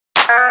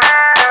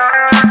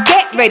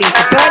ready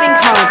for Burning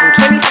Carnival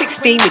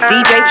 2016 with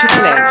DJ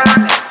Triple M.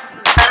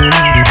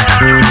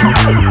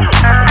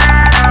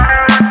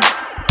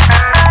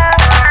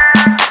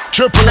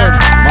 Triple M,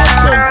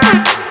 myself.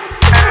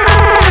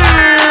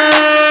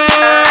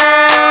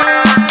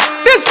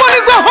 This one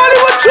is a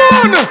Hollywood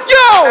tune.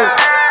 Yo,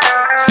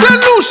 St.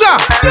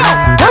 Lucia. Yo,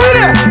 are we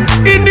there?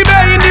 In the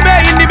bay, in the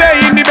bay, in the bay,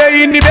 in the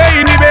bay, in the bay,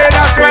 in the bay.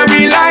 That's where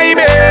we lie,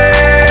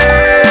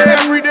 babe.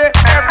 Every day,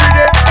 every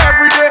day,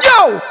 every day.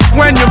 Yo,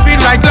 when you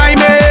feel like climbing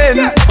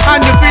and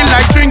you feel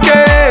like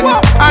drinking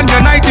and the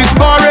night is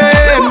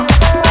boring,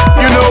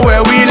 you know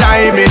where we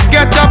liming.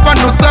 Get up and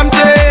do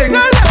something.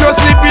 No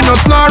sleeping, no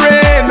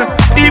snoring.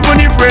 Even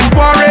if rain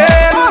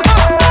pouring,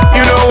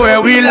 you know where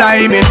we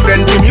liming.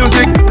 Plenty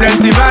music,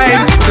 plenty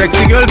vibes.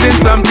 Sexy girls in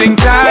something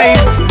tight.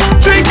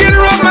 Drinking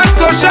rum and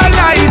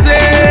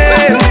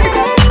socializing.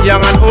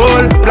 Young and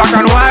old, black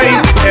and white.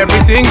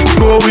 Everything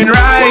going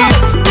right.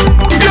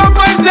 No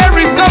vibes, there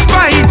is no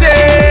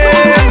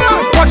fighting.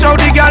 Watch out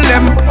the gal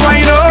them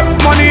wind up.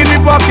 Money in the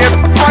pocket,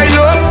 pile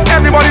up.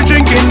 Everybody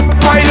drinking,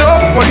 pile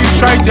up. Police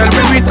try tell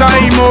we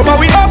time up, but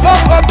we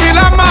up till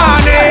the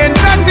morning.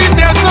 Chatting,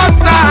 there's no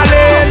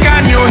stalling.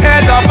 Can you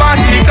hear the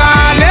party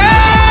calling?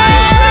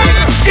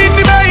 In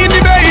the bay, in the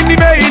bay, in the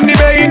bay, in the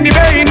bay, in the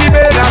bay, in the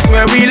bay. That's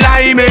where we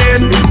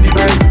liming. In the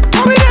bay,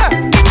 oh yeah.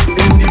 In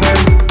the bay,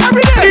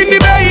 every day. In the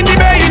bay, in the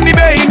bay, in the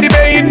bay, in the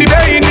bay, in the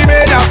bay, in the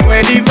bay. That's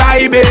where the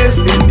vibe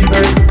is. In the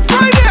bay,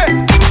 Friday.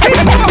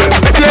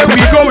 Say we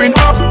going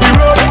up the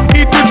road.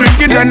 If you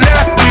drinking then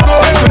let we go.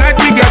 Tonight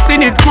we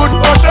getting it good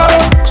for sure.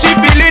 She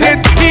feeling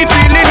it, he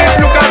feeling it.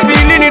 Look at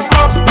feeling it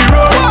up the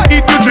road.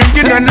 If you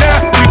drinking then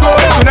let we go.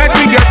 Tonight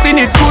we getting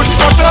it good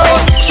for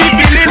sure. She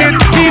feeling it,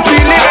 he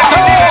feeling it.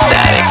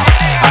 Static.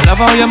 I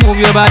love how you move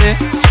your body.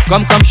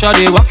 Come,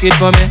 shawty, walk it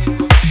for me.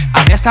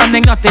 I'm just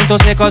standing nothing to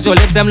say, cause your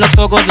lips them look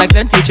so good like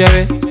plenty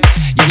cherry.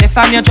 You lift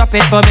and you drop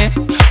it for me.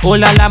 Oh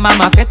la la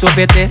mama fit to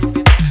pity.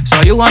 So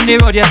you on the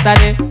road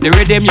yesterday. The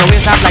rhythm your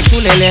waist up like two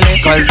lele.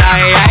 Cause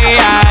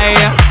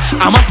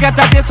I must get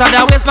a taste of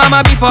the waist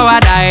mama before I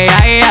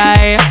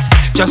die.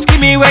 Just give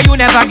me where you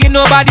never give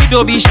nobody,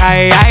 don't be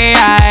shy.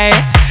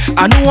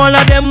 I know all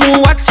of them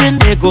who watching,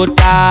 they go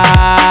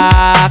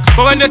talk.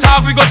 But when they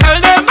talk, we go tell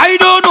them, I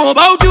don't know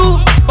about you.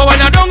 But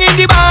when I don't in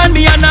the band,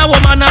 me and a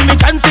woman and me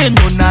chanting,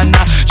 no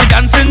nana. She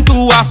dancing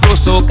to Afro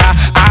soca.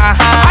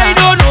 I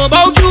don't know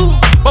about you.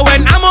 But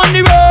when I'm on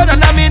the road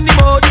and I'm in the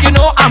mode, you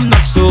know I'm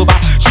not sober.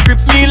 She grip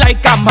me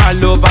like I'm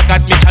all over,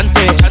 got me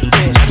chanting.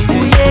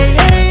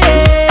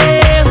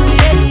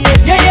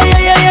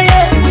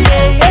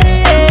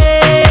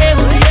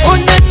 Oh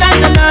na na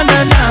na na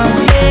na na.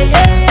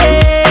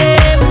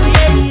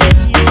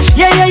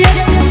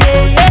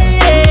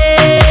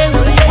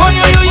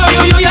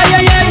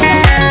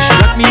 She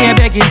got me here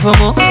begging for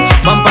more.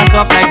 Bumper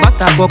soft like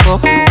butter cocoa.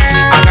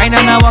 I grind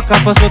and I walk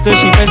up for so till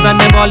she friends and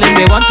them all in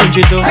they want to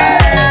jito. I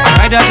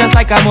ride her just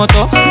like a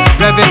moto.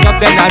 Rev it up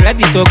then I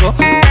ready to go.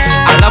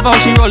 I love how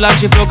she roll and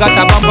she flow. Got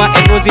a bumper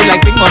and rosy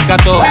like Big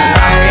Moscato.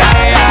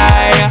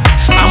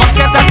 I must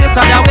get a taste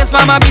of the waist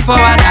mama before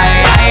I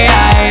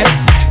die.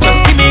 Just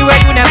give me where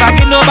you never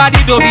give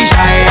nobody, don't be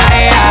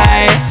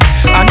shy.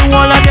 I know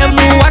all of them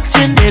who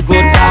watching, they go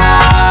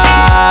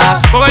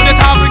talk. But when they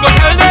talk, we go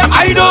tell them,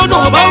 I don't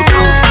know about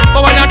you.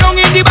 But when I don't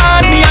in the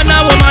band, me and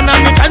a woman and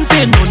me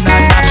chanting, no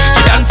nana.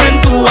 She dancing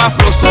to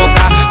Afro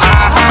soca.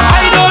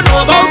 I don't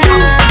know about you.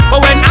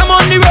 But when I'm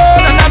on the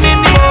road and I'm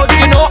in the mode,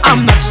 you know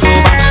I'm not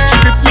sober. She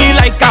grip me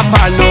like I'm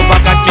all over,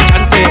 got me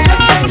chanting.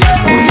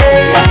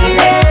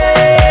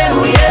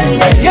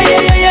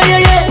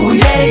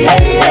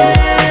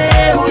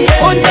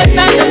 Oh na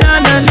na na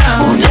na na.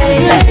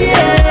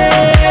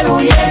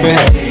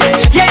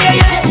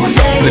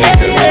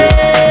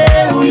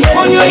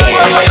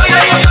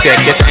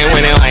 Take your time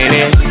when you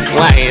whining.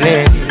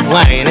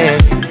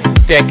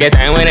 Take your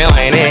time when you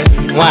whining.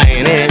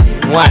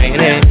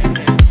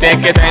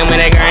 Take your time when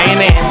you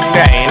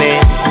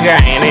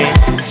grinding.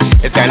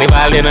 It's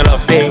carnival in a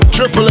love thing.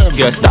 Triple M,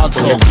 Just stop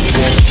so.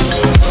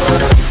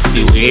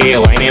 The way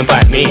you whining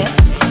past me,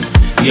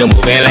 you're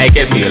moving like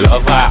it's me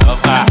lover.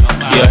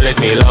 You let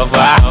me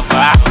lover.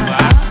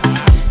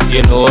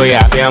 You know you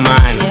have your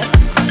man,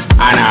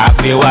 and I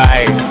have your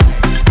wife.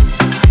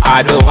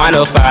 I don't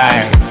wanna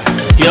fight.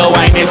 You're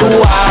whining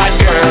too hard,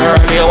 girl.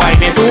 You're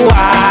whining too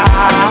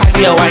hard.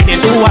 You're whining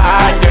too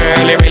hard,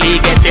 girl. You're really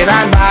getting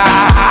on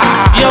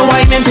bad. You're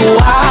whining too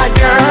hard,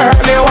 girl.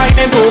 You're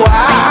whining too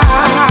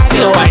hard.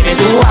 You're whining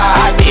too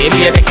hard, baby.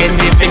 You're taking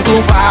this thing too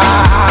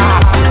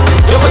far.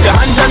 You put your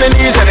hands on the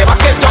knees and the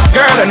back it up,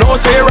 girl. I know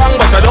say wrong,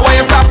 but I know why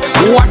you stop.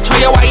 Watch how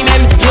you're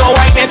whining. You're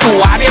whining too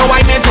hard. You're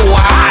whining too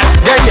hard.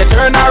 Then you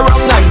turn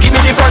around and give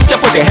me the front.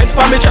 You put your head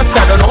on me chest.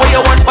 I don't know what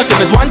you want, but if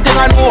there's one thing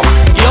I know,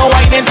 you're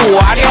whining too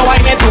hard. You're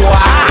whining too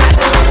hard.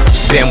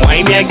 Them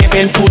wine you're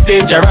giving too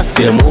dangerous.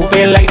 You're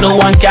moving like no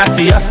one can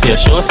see us. Your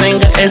show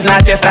single is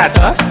not your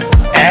status,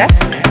 eh?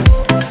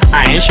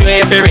 I ain't sure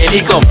if you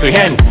really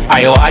comprehend.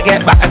 I owe I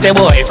get back at your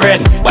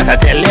boyfriend, but I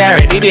tell you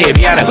already,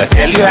 baby, and I go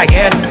tell you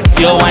again.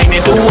 You're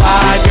whining too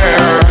hard,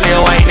 girl.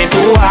 You're whining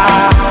too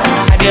hard.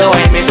 You're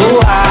whining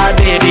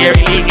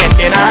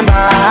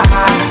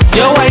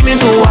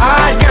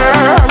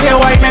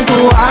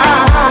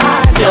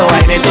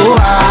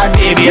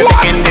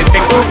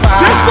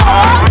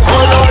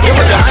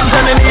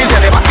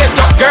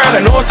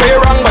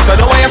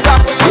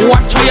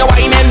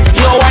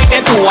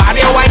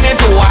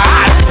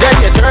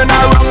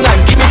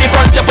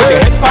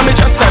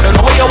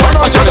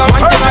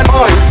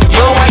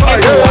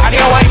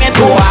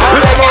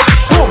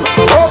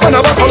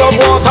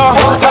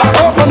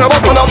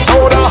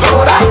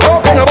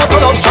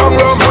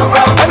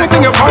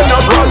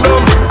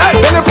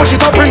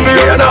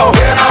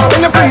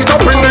fling it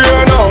up in the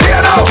air now.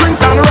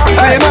 Drinks and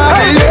rocks in the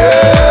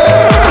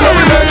air. And then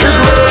we make it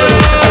rain.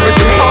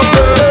 Everything up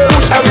there.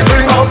 Push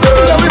everything up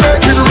there. Then we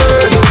make it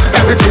rain.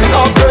 Everything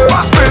up there.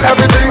 Spill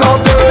everything up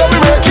there. Then we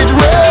make it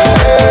rain.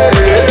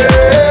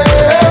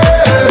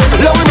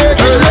 Then we make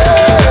it rain.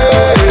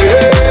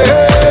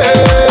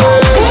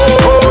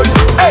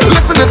 Hey,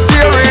 listen this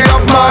theory of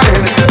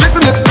mine.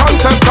 Listen this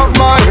concept of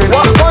mine.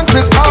 What once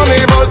is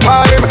carnival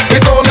time,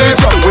 it's only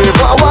jump wave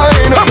or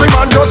wine. Every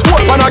man just go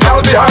up on a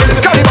gal behind.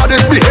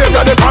 Anybody's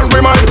behavior they can't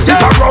remind. If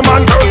a rum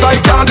and girls I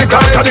can't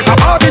decline. Cause it's a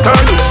party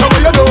time. So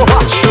you do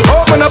watch.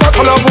 Open a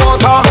bottle of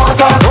water.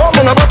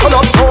 Open a bottle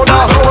of soda.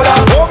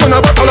 Open a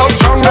bottle of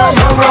strong rum.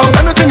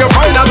 Anything you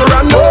find at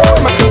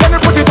random. Then you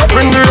put it up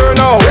in the air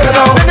now.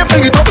 Then you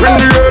fling it up in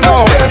the air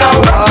now.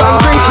 Rocks and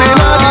drinks in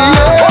the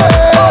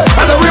air.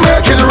 And then we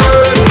make it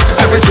rain.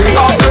 Everything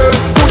up there.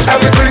 Push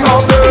everything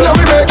up there. Then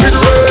we make it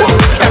rain.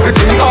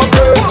 Everything up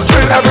there.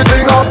 Spill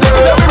everything up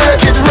there. Then we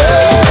make it rain.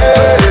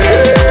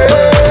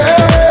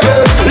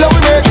 Then we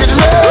make it rain.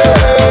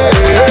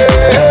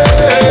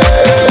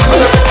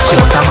 She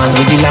want a man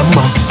with the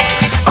Lambo,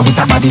 and with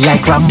a body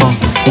like Rambo,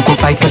 who could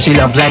fight for she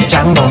love like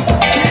Django.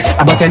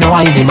 But you know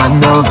I the man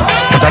now,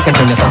 cause I can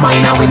turn you summer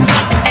in a winter.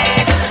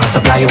 I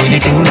supply you with the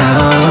thing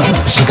now.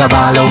 She got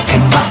ball out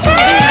timber.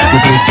 We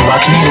place to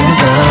watch me lose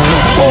now.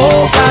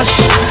 Oh gosh,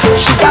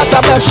 she start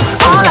to blush.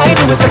 All I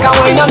do is take a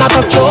wine and I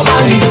touch your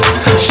body.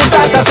 She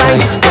start to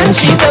sign, then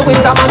she say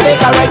winter man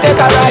take a ride,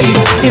 take a ride.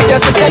 If you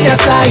slip then you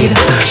slide.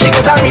 She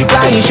get a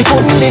reply, she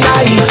couldn't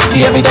deny.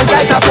 The evidence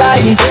I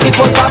supply, it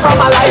was far from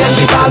a lie. And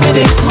she called me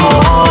the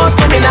smooth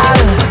criminal.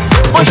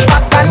 Push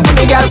back and give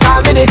me girl,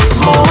 call me the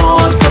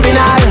smooth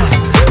criminal.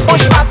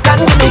 Push back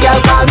and give me girl,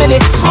 call me the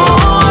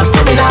smooth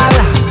criminal.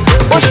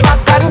 Push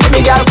back and give me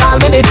girl, call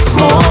me the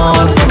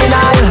smooth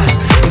criminal.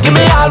 Give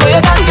me all way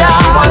down, girl.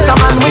 She want a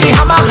man with the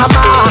hammer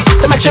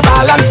to make she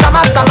ball and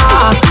stammer.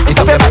 It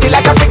up your body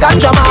like a fig and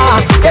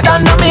drummer. You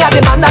don't know me, I'm the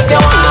man that you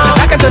want.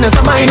 I can turn the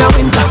summer in a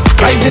winter.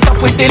 Rise it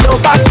up with the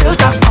low pass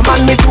filter. Come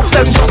on, me troops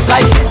them just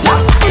like Hitler.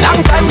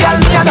 Long time, girl,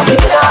 me and a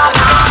winner.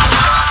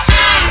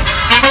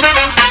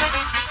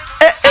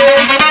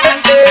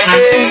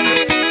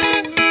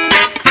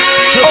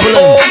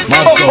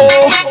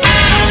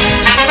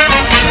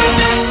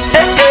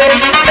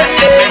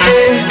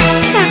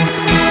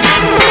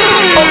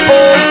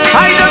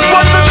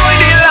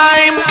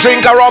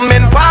 Drink a rum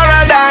in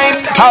paradise.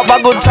 Have a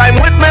good time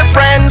with my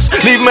friends.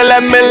 Leave me,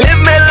 let me live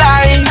my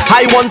life.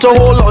 I want to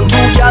hold on to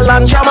y'all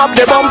and jam up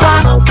the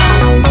bumper.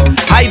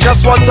 I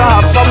just want to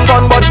have some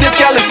fun, but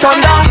this girl is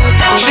thunder.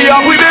 She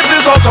have we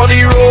business out on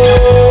the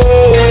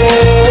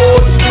road.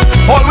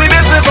 All we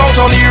business out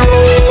on the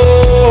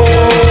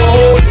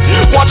road.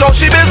 Watch out,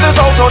 she business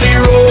out on the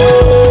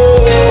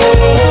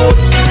road.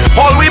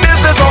 All we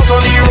business out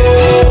on the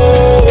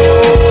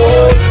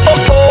road.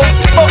 Oh oh,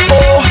 oh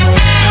oh.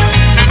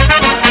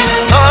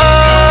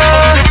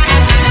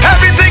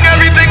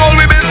 Everything, all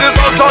we business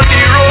out on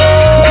the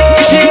road.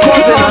 She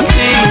causing a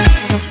scene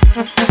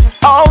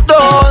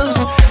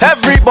outdoors.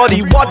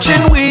 Everybody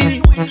watching we,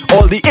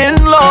 all the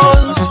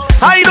in-laws.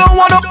 I don't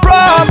want no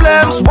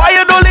problems. Why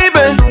you don't leave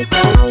it?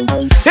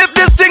 If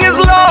this thing is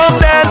love,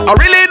 then I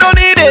really don't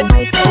need it.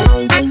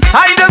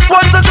 I just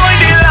want to join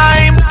the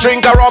line.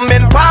 Drink a rum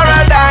in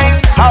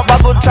paradise. Have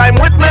a good time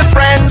with my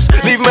friends.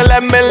 Leave me,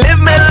 let me live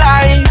my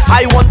life.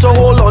 I want to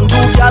hold on to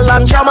y'all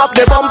and jam up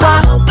the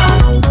bumper.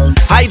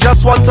 I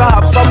just want to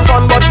have some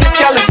fun, but this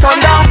girl is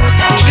thunder.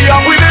 She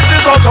have we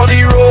business out on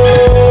the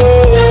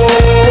road.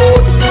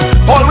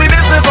 All we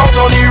business out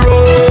on the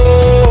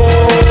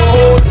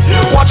road.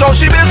 Watch out,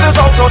 she business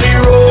out on the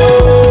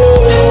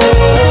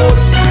road.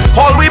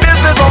 All we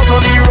business out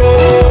on the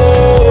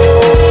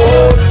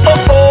road. Oh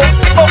oh,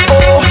 oh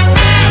oh.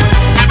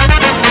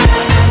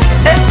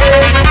 Eh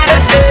eh,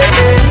 eh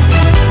eh.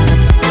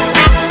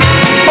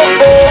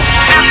 Oh oh.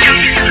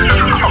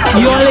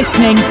 You're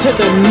listening to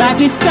the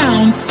maddest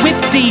sounds with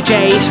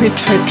DJ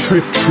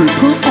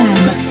Triple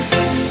M.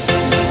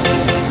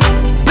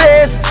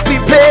 Blaze, we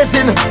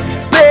blazing.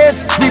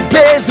 Blaze, we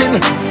blazing.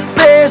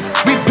 Blaze,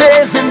 we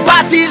blazing.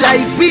 Party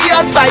like we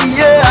on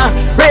fire.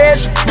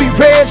 Rage, we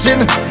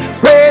raging.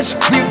 Rage,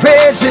 we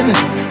raging.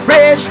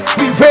 Rage,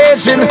 we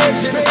raging.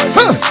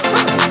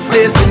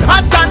 Blazing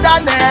hotter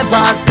than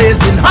ever.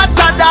 Blazing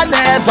hotter than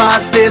ever.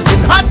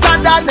 Blazing hotter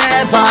than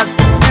ever.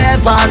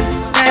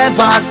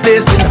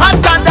 Blazing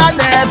hotter than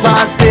ever.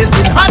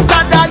 Blazing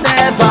hotter than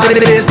ever.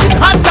 Blazing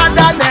hotter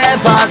than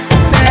ever.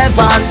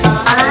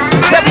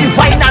 Let me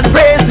wine and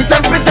raise the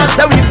temperature.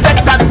 Let me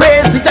vex and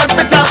raise the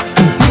temperature.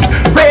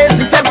 Raise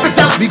the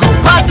temperature. We go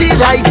party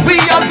like we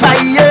on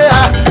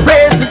fire.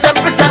 Raise the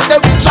temperature.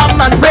 Let me jam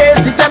and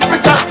raise the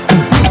temperature.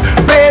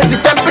 Raise the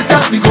temperature.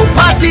 We go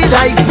party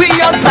like we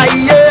on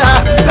fire.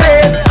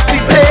 Blaze,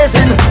 we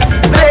blazing.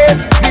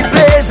 Blaze, we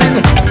blazing.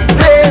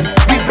 Blaze,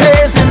 we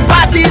blazing.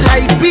 Party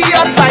like we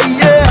on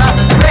fire.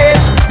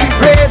 Rage, we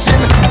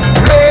raging.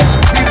 Rage,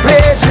 we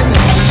raging.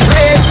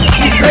 Rage,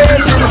 we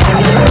raging.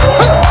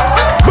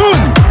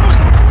 Boom!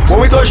 When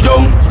we touch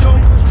down,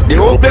 the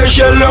whole place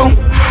shell down.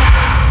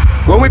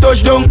 When we touch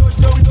touch down,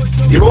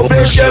 the whole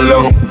place shell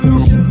down.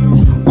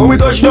 When we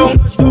touch down,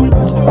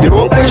 the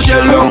whole place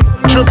shell down.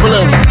 Triple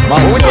M,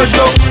 when we touch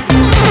down,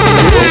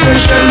 the whole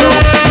place shell down.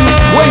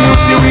 When you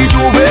see we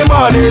Juve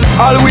morning,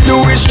 all we do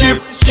is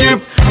chip.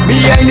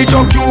 Behind the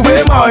truck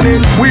Juve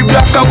morning, we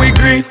black and we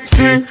green,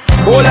 see.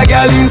 Hold a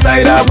girl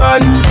inside a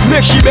van,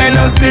 make she bend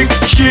and stick,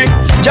 she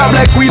job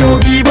like we don't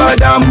give a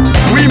damn.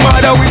 We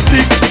mad and we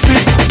stick.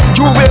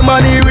 Juve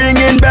money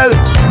ringing bell,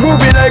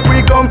 moving like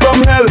we come from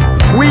hell.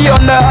 We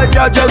under a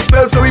job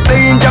spell, so we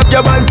playing jab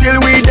until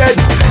we dead.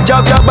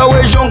 Jab but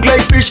we junk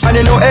like fish, and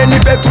you know any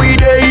pet we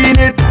dey in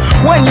it.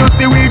 When you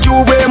see we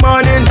Juve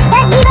morning,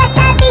 just give us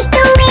a fish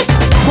to eat.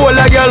 Hold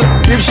a girl,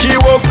 if she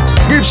walk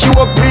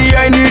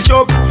behind the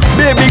truck.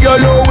 Baby girl,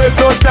 don't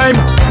waste no time.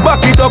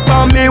 Back it up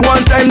on me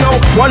one time now.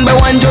 One by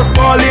one, just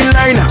fall in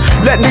line.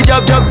 Let the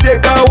jab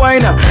take a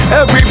wine.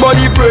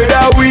 Everybody afraid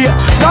that we,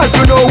 cause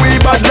you know we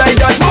bad like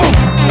that. Boom.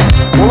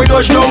 When we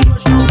touch down,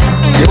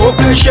 the whole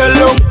place shell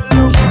down.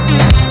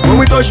 When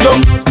we touch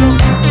down,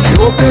 the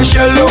whole place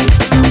shell down.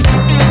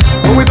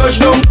 When we touch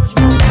down,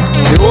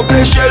 the whole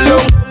place shell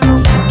down.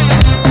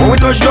 When we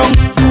touch down,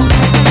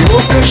 the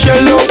whole place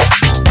shell down.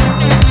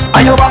 Are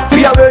you back for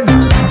your ben?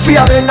 For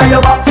your ben, are you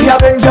back for your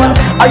ben, girl?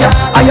 Are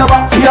you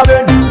back for your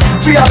ben?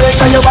 For your ben,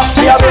 are you back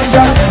for your ben,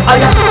 girl? Are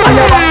you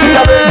back for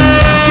your ben?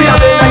 For your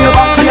ben, are you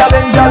back for your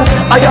ben, girl?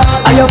 Are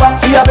you back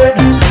for your ben?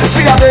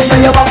 For your ben,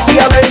 are you back for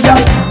your ben, girl?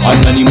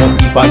 Anonymous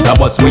keep on the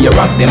bus where you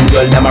rock them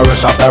girl, them a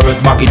rush after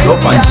us. Back it up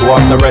and show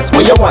off the rest.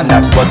 Where you want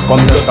that bus come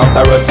just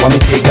after us. When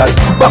me say girl,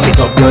 back it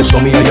up girl, show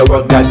me how you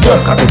work that.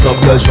 Girl, cock it up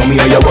girl, show me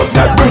how you work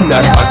that. Bring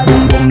that fat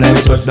boom boom, let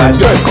me touch that.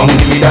 Girl, come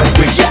give me that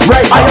quick shit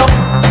right now.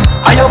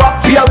 Are you back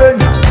for your ben?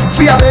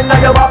 For your ben,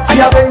 are you back for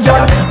your ben,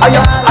 girl? Are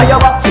you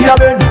back for your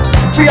ben?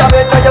 For your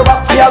ben, are you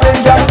back for your ben,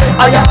 girl?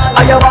 Are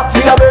you back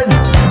for your ben?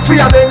 For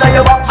your ben, are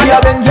you back for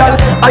your ben, girl?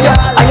 Are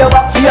you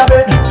back for your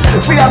ben?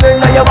 For your ben,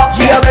 are you back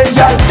for your ben,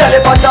 girl? Tell it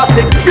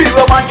fantastic, be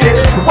romantic.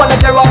 Wanna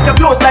tear off your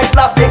clothes like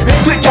plastic.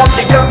 Switch on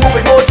the girl,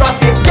 moving more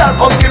drastic. Girl,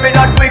 come give me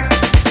that quick.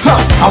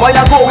 A while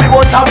ago we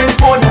was having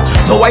fun,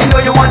 so I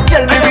know you want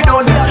tell me we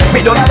done.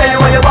 Me don't tell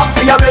you are you back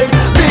for your ben.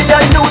 Be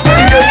that new to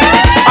the end.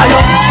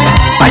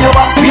 Are you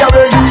back for your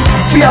ben?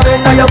 For your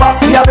ben, are you back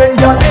for your ben,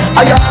 girl?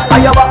 Are you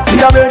back for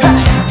your ben?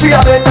 For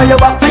your ben, are you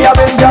back for your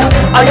ben, girl?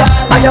 Are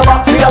you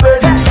back for your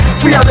ben?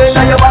 For your ben,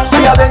 are you back for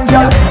your ben,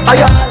 girl? Are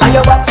you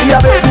back for your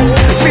ben?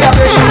 For your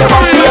ben, are you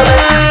back for your ben?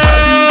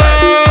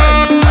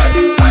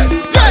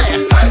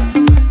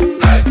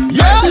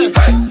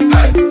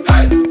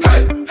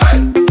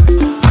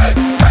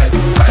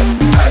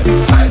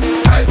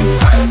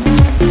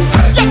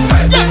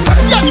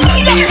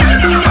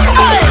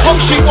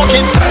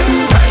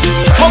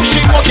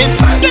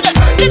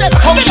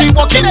 How she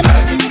walking?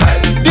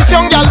 This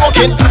young girl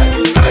walking.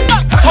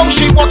 How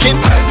she walking?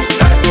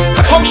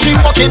 How she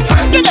walking?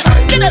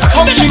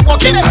 How she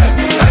walking?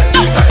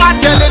 I'm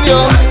telling you.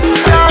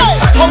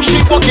 How she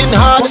walking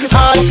hard.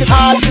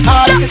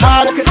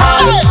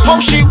 How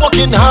she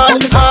walking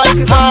hard.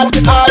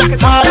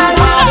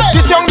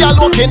 This young girl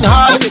walking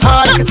hard.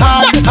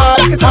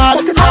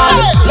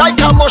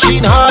 Like a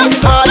machine hard.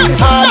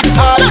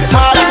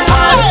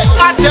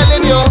 I'm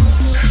telling you.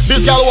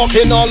 This girl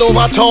walking all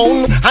over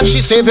town, and she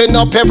saving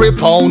up every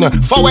pound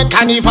for when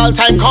carnival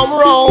time come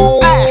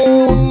round.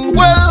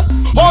 Well,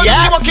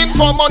 she working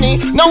for money.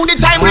 Now the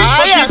time reach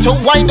for she to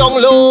wind down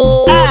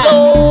low.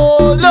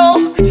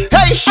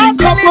 Hey, she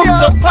come up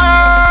to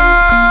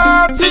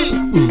party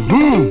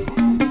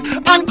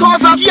and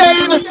cause a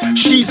scene.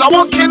 She's a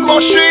walking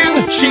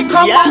machine. She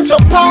come up to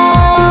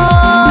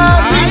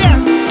party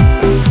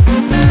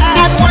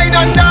and wind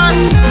and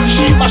dance.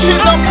 She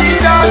mashing up the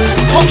dance.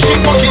 How she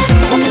walking?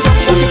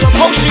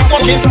 How she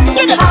walking?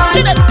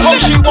 How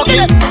she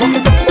walking?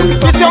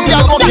 This young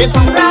girl walking.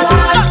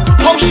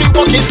 How she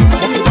walking?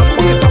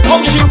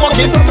 How she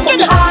walking?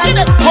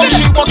 How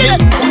she walking?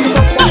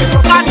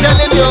 I'm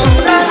telling you.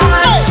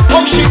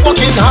 How she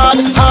walking hard.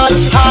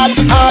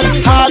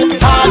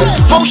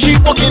 How she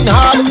walking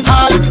hard.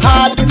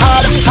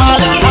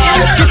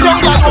 This young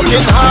girl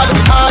walking hard.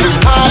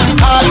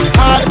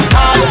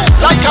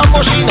 Like a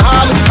machine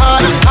hard.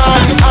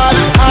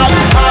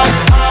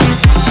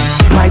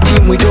 My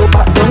team, we don't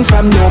back down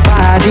from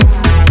nobody.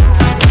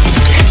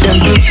 Them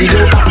dudes, we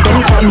don't back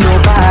down from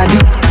nobody.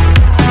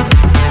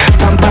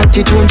 From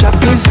party to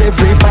drop is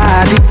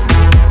everybody.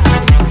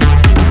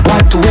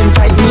 Want to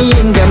invite me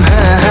in them,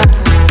 huh?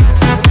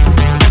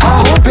 I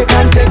hope you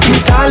can take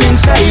it all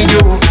inside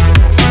you.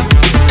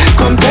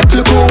 Come take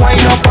look who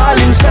wine up all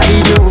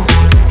inside you.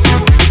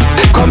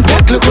 Come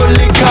take look who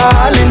liquor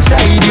all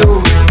inside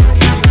you.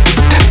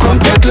 Come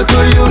take look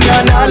who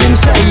union all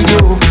inside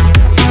you.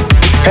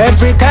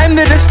 Every time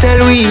that I tell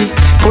we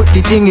put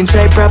the thing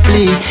inside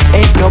properly,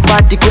 ain't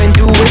nobody can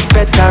do it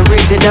better.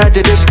 Rated out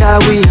to the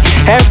sky we.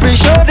 Every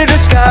show to the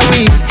sky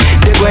we.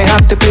 They gon'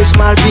 have to pay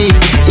small fee.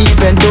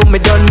 Even though me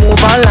done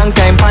move a long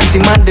time, panty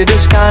man they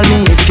just call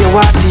me. If you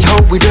wanna see how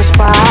we just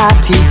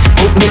party,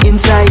 put me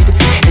inside.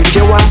 If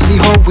you wanna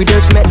see how we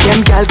just met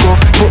them gal go,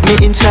 put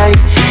me inside.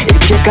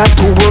 If you got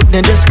to work,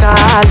 then just call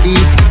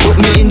leave.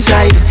 Put me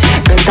inside.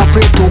 Better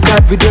pray to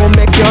God, we don't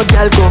make your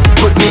girl go.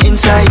 Put me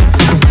inside.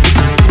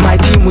 My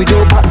team, we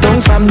don't back down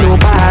from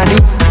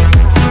nobody.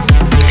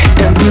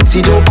 Them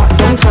Vincy don't back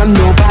down from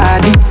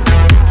nobody.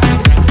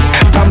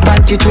 From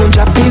panty to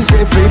drop is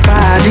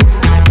everybody.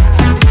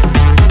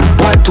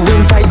 Want to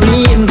invite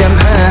me in them,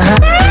 huh?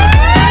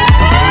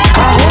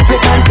 I hope you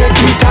can take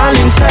it all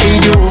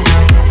inside you.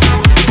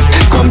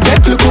 Come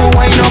take look who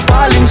wine up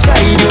all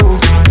inside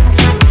you.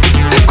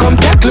 Come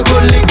take look who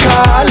liquor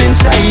all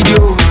inside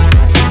you.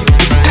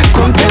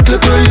 Come take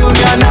look who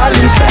union all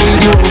inside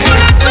you.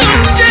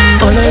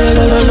 Oh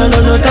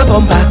no, the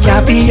bumper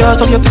can't be yours,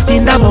 so you fit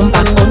in the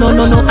bumper. Oh no,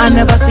 I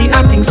never see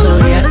acting so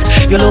yet.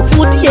 You look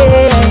good,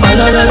 yeah. Oh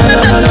no,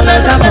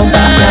 the bumper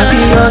can't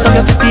be yours, so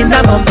you fit in the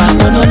bumper.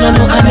 Oh no,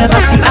 I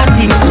never see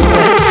acting so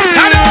yet.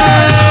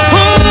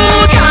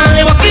 Oh,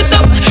 girl, walk it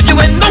up. You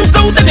went down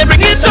south and they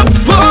bring it up,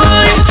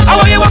 boy. How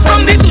are you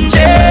from the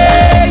Tunje?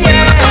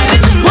 Yeah.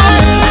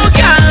 Oh,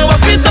 girl,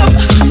 walk it up.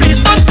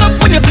 Please don't stop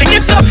when you fling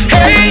it up.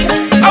 Hey,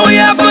 how are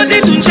you from the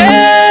Tunje?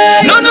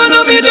 No,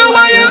 me don't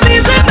want you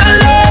season the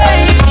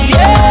light.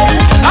 Yeah,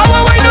 how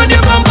are we on the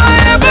bumper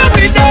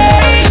every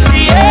day?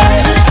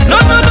 Yeah, no,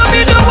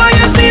 me don't want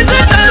you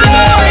season the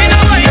light.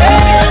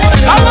 Yeah,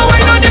 how are we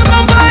on the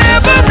bumper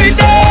every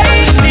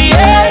day?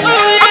 Yeah,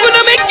 I'm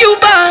gonna make you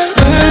bang.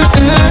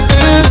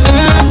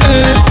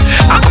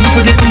 I come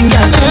for the thing,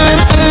 girl.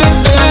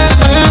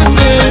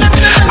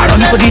 I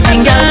run for the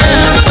thing, girl.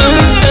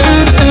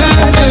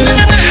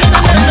 I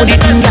come for the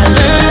thing, girl.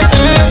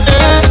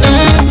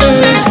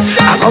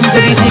 I come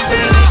for the thing.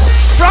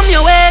 From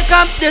your wake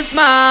up this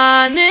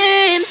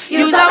morning,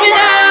 you's a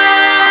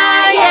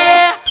winner,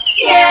 yeah.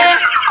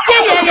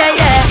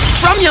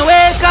 From your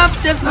wake up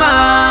this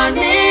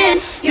morning,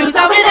 you's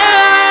a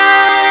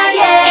winner,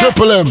 yeah.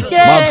 Triple M,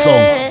 mad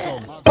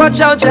song.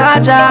 Watch out,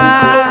 Jaja.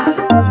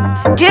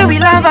 Give me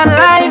love and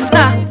life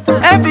now.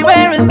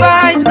 Everywhere is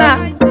vibes now.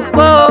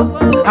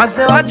 Whoa, I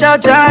say watch out,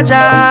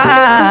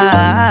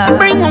 Jaja.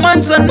 Bring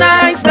woman so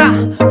nice now.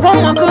 What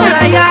more could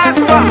I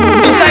ask for?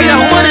 Inside a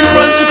woman in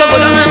front to go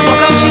down and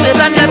walk up she waist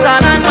and get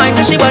on and mind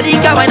that she body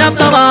can't wind up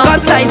no more.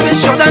 Cause life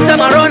is short and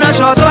tomorrow not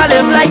short, so I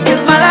live like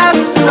this my last.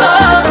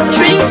 Oh,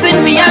 drinks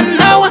in me and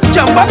now.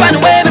 Jump up and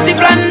wave is the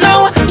plan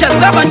now. Just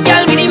love and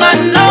girl me the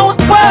man now.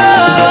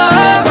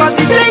 Whoa, cause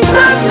it feels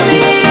so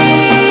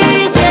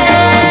sweet,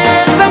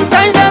 yeah.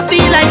 Sometimes I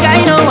feel like I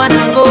don't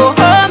wanna go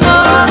home,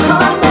 oh.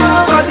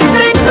 Cause it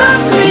feels so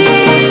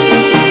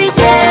sweet,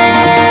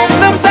 yeah.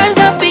 Sometimes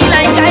I feel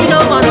like I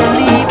don't wanna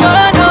leave,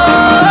 oh no.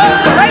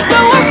 But right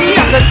now I feel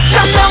like a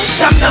jump down.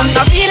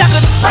 I feel like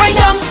a right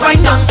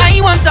down. I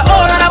want to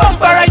hold on a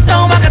bumper right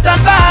now. Back it on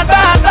bad,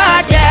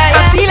 yeah.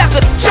 I feel like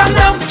a jump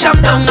down.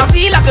 I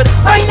feel like a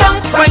right down.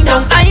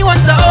 I want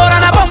to hold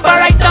on a bumper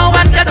right now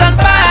and get on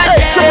bad,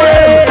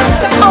 yeah.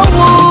 Oh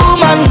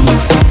woman,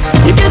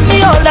 you give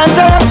me all that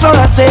time, so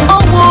I say, oh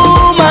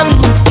woman.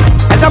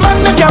 As a man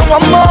that can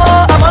want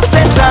more, I must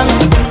say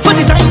thanks for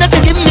the time that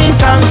you give me,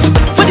 thanks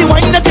for the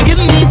wine that you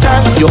give me,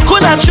 thanks. You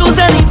could not choose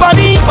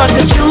anybody but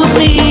to choose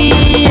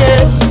me,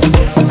 yeah.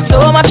 So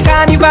much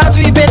carnivals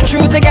we've been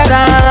through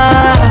together,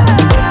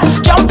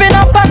 jumping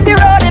up on the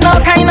road in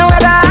all kind of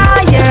weather,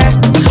 yeah.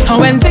 And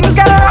when things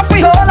get rough, we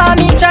hold on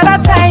each other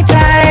tight.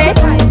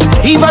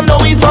 Even though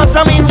we fuss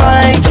and we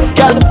fight,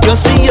 girl, you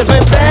see as my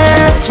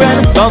best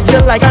friend. Love you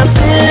like a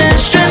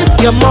sister,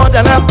 you're more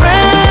than a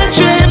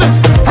brethren.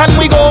 And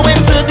we go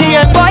into the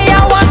end. Boy,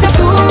 I want you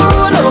to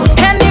know,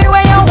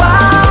 anywhere you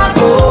want,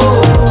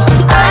 oh,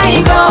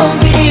 I gon'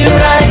 be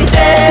right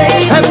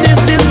there. And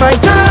this is my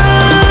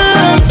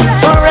thanks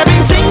for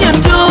everything you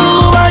do.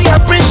 I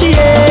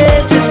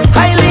appreciate it,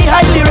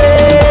 highly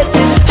rate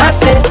it. I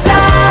said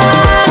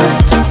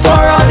thanks for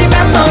all the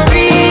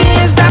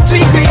memories that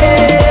we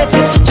created,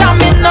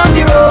 jamming on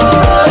the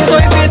road. So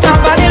if you have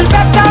a little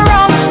better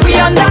wrong, we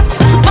on that.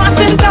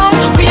 Passing down,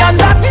 we on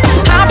that.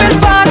 Having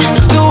fun,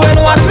 doing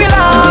what we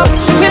love.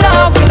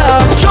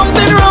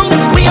 Jumping around,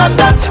 we on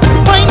that.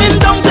 Winding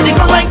down to the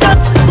ground like that.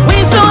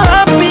 We so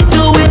happy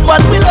doing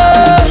what we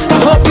love. I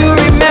hope you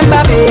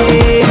remember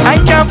me. I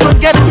can't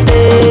forget this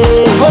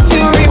day. Hope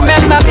you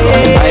remember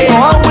me. I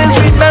always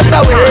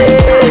remember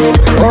me.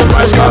 Oh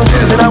my God,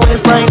 in a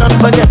waistline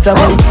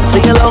unforgettable.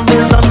 So your love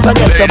is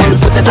unforgettable.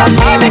 Put it on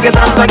me, make it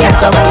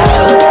unforgettable.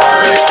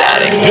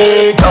 Static.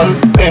 Hey girl,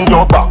 bend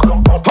your back.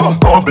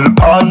 Bubble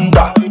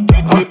panda.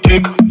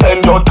 Kick,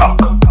 bend your tack.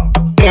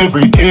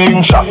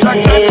 Everything shot.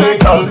 Hey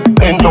girl,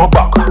 bend your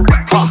back.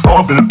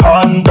 Bubble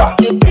panda.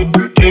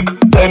 Kick,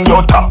 bend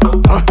your tack.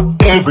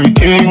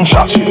 Everything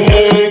shot.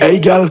 Hey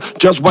girl,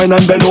 just whine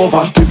and bend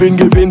over. Giving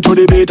to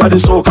the beat of the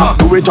soca.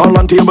 Do it all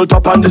on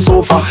tabletop on the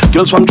sofa.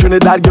 Girls from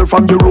Trinidad, girl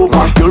from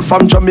Europa. Girl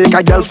from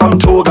Jamaica, girl from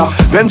Toga.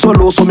 Bend so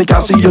low so me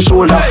can see your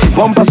shoulder.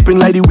 Bumper spin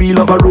like the wheel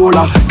of a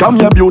roller. Come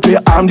your beauty,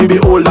 I'm the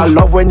beholder.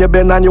 Love when you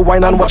bend and you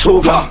whine and watch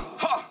over.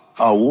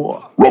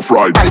 Rough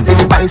ride. Right in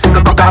the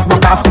bicycle, buck off.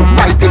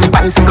 Right in the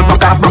bicycle,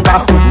 buck off.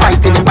 Right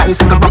in the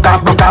bicycle, buck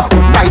off.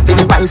 Right in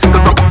the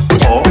bicycle, buck off.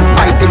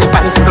 Right in the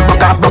bicycle,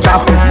 buck off.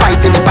 Right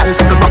in the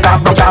bicycle, buck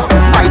off.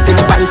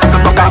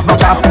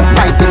 off.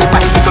 Right in the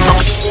bicycle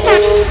rock.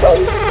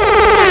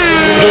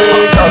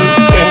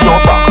 Bend your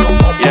back,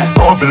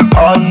 bubble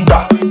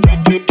panda.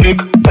 Kick,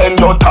 bend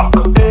your tack.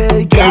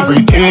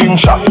 Everything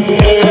shot.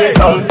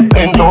 Girl,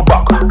 bend your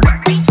back,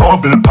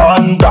 bubble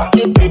panda.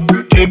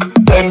 Kick,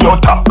 bend your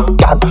tack.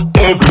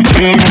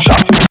 Everything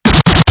shot.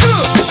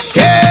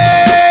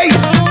 Hey,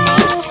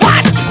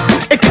 what?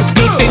 It is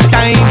deep in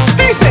time.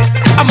 Deep it,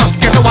 I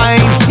must get the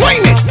wine.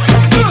 Wine it.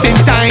 Deep in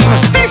time.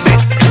 Deep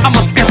it, I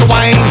must get the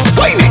wine.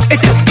 Wine it.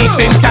 It is deep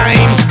in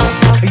time.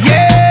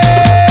 Yeah.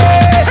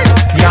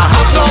 You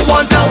have no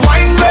one to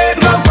wine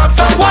with. Well, grab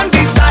someone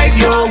beside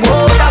you.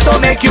 Whoa, that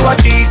don't make you a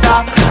cheater.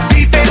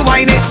 Deep in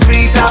wine it's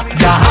sweeter.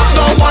 You have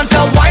no one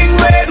to wine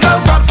with. Well,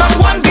 grab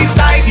someone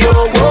beside you.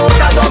 Whoa,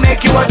 that don't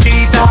make you a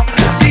cheater.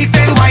 Deep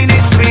in wine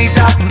it's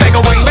sweeter. Make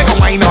a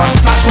wine on.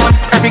 Snatch one.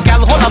 Every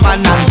gal hold a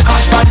man and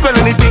cash man. Well,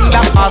 anything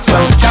that pass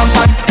well, jump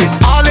on. It's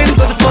all in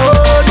good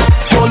fun.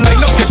 So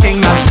line up your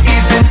thing and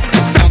ease in.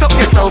 Set up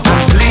yourself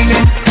and lean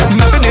in.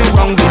 Nothing is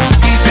wrong with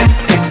deep in.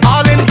 It's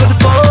all in good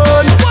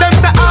fun. Them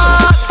say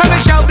so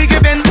they shall be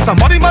given.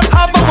 Somebody must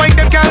have a wine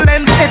them can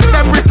lend. If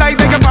them reply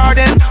beg your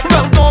pardon,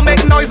 well don't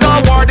make noise or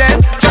warden.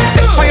 Just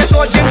take quiet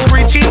or Jim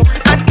screechy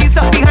and ease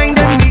up behind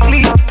them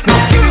neatly. Now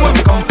give me when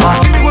we come far,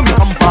 give me when we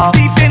come far.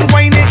 Deep in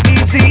wine it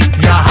easy.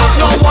 You have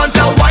no one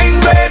to wine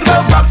with.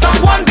 Well grab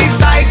someone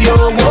beside you.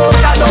 Whoa,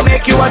 that don't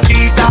make you a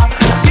cheater.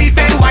 Deep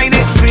in wine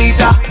it's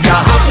sweeter. You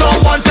have no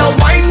one to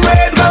wine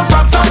with. Well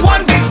grab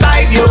someone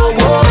beside you.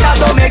 Whoa, that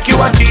don't make you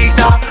a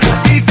cheater.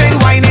 Deep in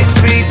wine it's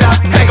sweeter.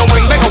 Make a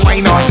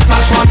wine on.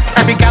 Snatch one.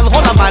 Every gal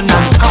hold a man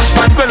and cash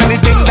man. Well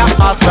anything that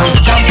pass well,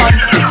 jump on.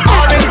 It's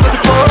all in good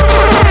fun.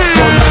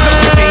 So look at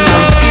the thing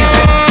and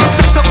easy.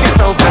 Set up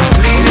yourself and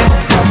lean in.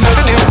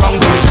 Nothing is wrong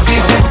with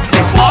deep in.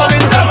 It's all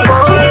in good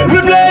fun. We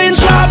playing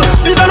job.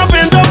 This is a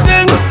pent up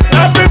thing.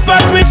 Every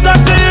fight with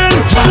that thing.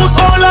 Put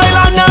all oil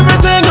on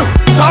everything.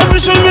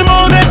 Selfish with me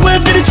more make way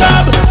for the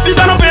job. This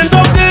is a pent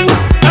up thing.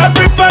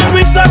 Every fight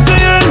with that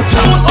thing.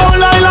 Put all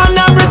oil on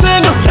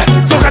everything. Yes.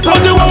 So I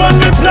told you I want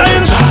me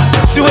playing.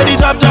 See where the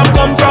job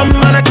come from.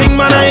 Man a king,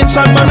 man a inch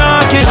and man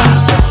a king.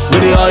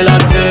 With the oil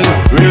and thing.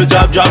 Real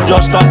job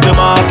just stop the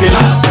market.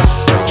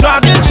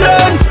 Dragging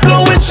chain,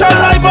 blowing shell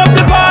life up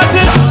the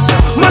party.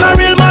 Man a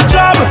real man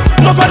job.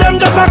 Enough of them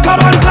just a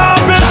come and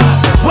carpet.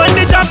 When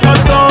the job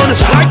goes down,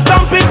 like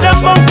stamping them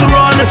bound to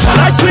run.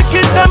 Like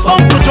cricket them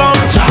bound to jump.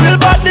 Real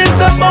badness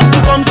them bound to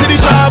come see the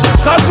job.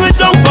 Cause we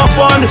done for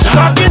fun.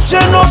 Dragging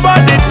chain over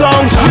the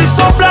tongue. We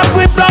so black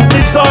we block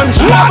the sun.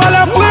 Never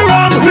left we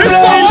wrong. We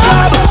playing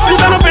job. This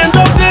is a pent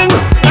up thing.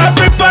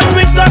 Every fight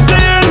with that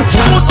thing.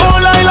 Put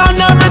all oil on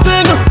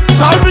everything.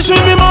 Selfish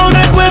with me more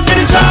make way for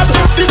the job.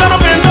 This is a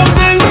pent up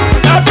thing.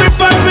 Every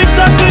fight with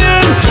that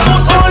thing.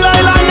 Put all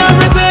oil on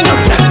everything.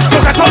 Yes, so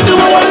I told you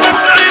I want to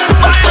fly.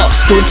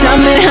 Still jam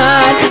me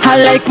hard.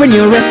 I like when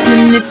you're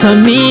resting it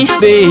on me,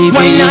 baby.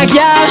 Why not,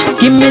 girl?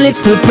 Give me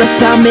little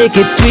pressure, make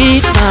it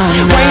sweet.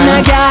 Why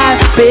not, girl?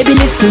 Baby,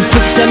 little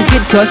friction,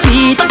 kid, cause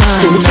heat.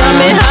 Still jam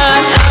me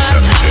hard.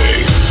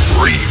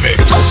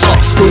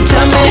 Still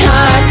jam me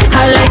hard.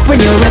 I like when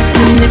you're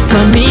resting it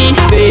on me,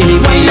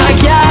 baby. Why not,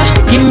 girl?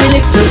 Give me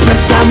little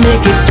pressure,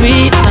 make it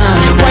sweet.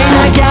 Why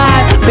not, girl?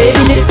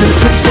 Baby, little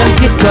friction,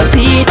 kid, cause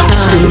heat.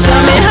 Still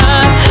jam me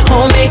hard.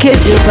 Oh, make it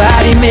your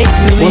body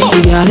makes me weak. Once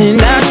the girl in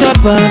that short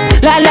pants,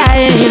 la la,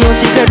 you know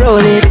she can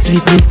roll it.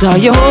 Sweetness, how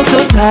you hold so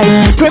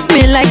tight. Grip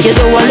me like you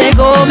don't want to let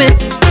go, me.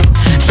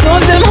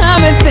 Shows them how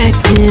I'm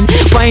affecting.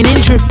 Whining,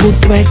 dripping,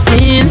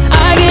 sweating.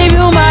 I gave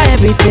you my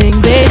everything,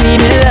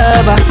 baby, me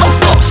lover.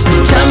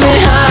 Jam me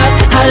hard.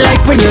 I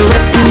like when you're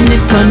resting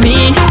it on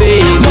me,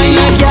 baby. Why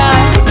not,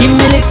 girl? Give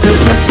me little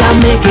pressure,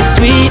 make it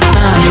sweet.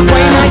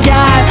 Why not,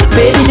 girl?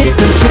 Baby,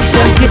 little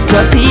friction, kid,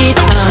 cause heat.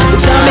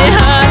 Jam me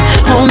hard.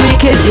 Oh,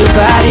 make it your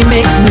body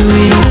makes me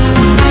weak.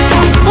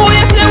 Oh,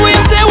 you say, oh,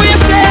 you say, oh, you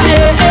say,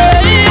 hey,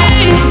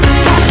 hey.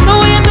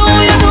 Oh, you do,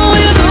 you do,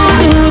 you do,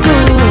 do,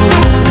 do.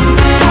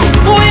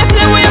 Oh, you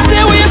say, oh, you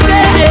say, oh, you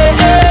say, hey,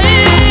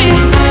 hey.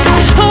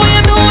 Oh,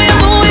 you do, you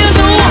do, you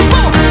do.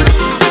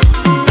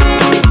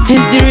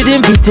 It's the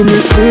rhythm beating the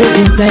spirit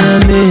inside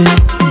of me.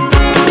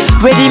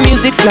 Where the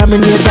music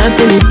slamming, you're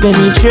dancing, it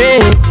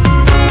penetrates.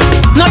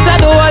 Not I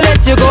don't wanna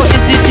let you go,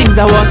 it's the things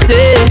I want to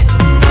say.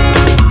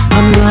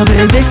 I'm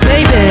loving this,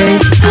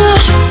 baby.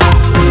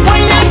 Why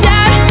not,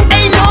 girl?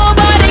 Ain't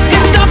nobody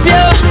can stop you.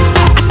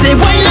 I say,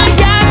 why not,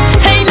 girl?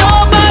 Ain't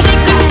nobody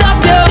can stop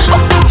you.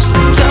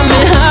 Tell me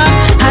how.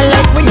 I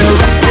like when you're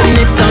resting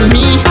it on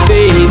me,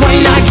 baby. Why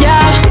not,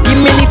 girl? Give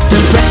me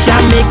little pressure,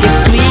 make it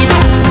sweet.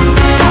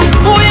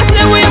 Oh, you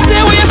say, oh, you say,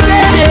 oh, you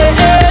say, hey,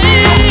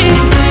 hey.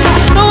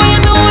 Oh, you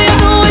do, you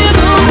do, you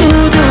do,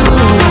 do, do.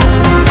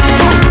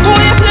 Oh,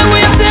 you say, oh,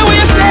 you say, oh,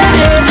 you say,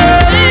 hey,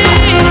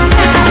 hey.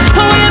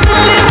 Oh, you do,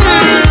 you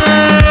do.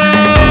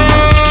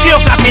 3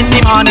 o'clock in the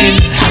morning,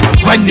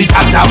 when the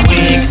jobs are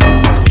weak,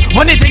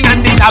 when the thing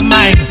and the job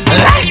mine,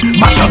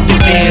 mash up the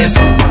place,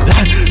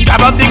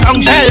 grab up the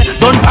conch shell,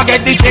 don't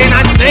forget the chain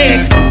and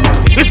snake.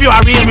 If you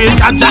are real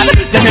job,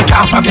 then you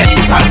can't forget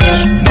the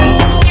salvation.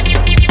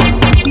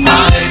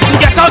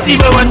 Get out the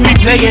way when we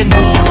playing.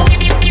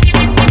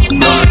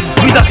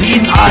 We dirty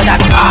in all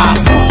that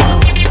pass.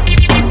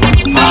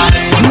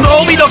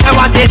 No, we don't care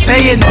what they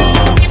saying.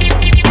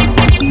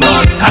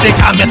 Cause they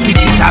can't mess with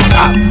the jab.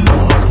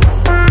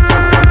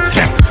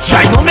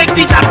 Try no make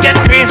the jab get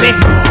crazy.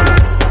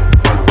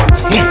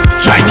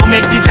 Try no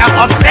make the jab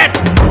upset.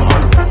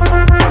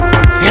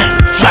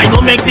 Try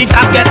no make the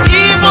jab get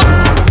evil.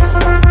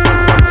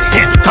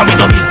 Come with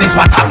the business,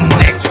 what happen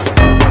next?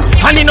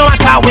 And you know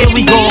what way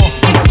we go.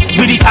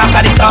 With the talk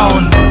of the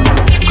town.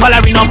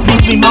 Coloring up in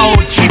the mouth,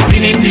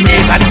 chipping in the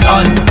rays of the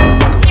sun.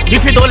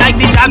 If you don't like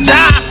the jab,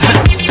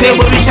 stay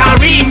where we can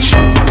reach.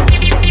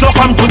 Don't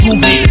come to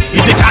Duvet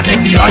if you can't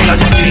take the oil on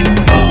the skin.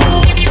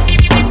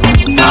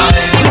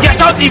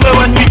 Get out the way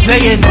when we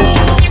playing.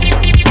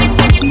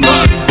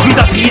 We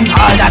dirty in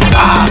all that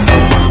pass.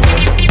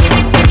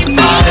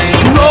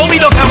 No, we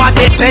don't care what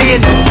they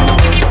saying.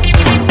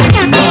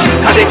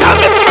 Cause they can't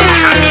mess with the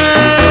jab.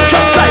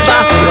 Truck driver,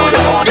 blow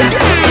your horn.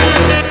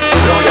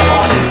 Blow your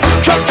horn.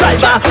 Truck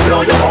driver,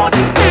 blow your horn.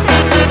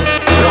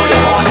 Blow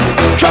your horn.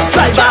 Truck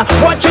driver,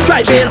 what you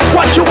driving?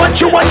 Watch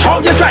how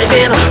you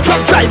driving.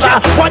 Truck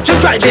driver, what you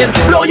driving?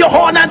 Blow your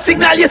horn and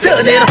signal you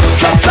turning.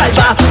 Truck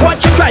driver,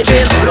 what you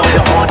driving? Blow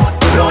your horn,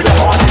 blow your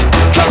horn.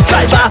 Truck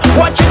driver,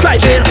 what you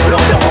driving?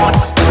 Blow your horn,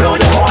 blow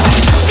your horn.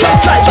 Truck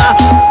driver,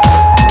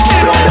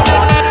 blow your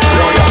horn,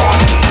 blow your horn.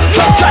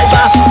 Truck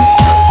driver,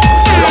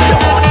 blow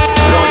your horn,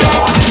 blow your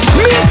horn.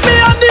 Meet me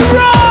on the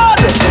road.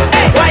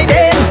 Hey, why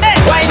then? Hey,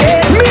 why then?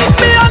 Meet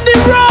me on the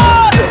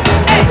road.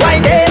 Hey, why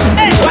then?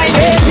 Hey, why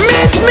then?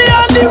 Meet me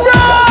on the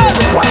road.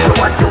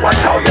 Watch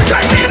how you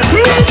driving.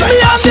 Meet me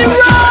on the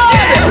road.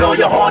 Yeah, blow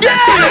your horn and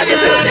signal you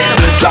turning.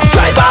 Truck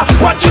driver,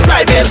 what you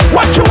driving?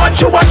 Watch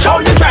how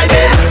you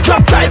driving.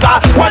 Truck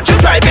driver, what you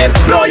driving?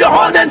 Blow your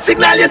horn and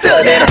signal you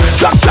turning.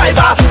 Truck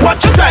driver,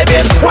 what you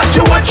driving? Watch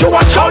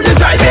how you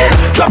driving.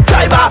 Truck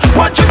driver,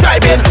 what you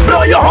driving?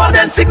 Blow your horn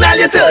and signal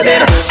you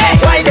turning. Hey,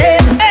 why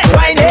then? Hey,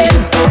 why then?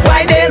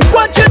 Why then?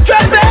 What you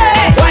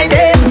driving? Why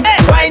then? Hey,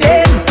 why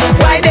then?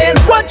 Why then?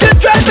 What you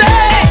driving?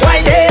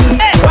 Why then?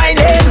 Hey, why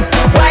then?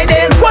 Why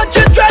then? What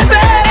you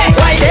driving?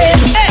 Why then?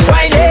 Hey,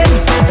 why then?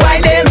 Why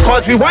then?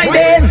 Cause we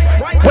winding.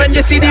 When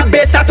you see the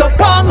bass start to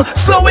pump,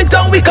 slow it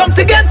down, we come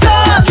to get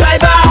on.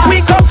 Driver,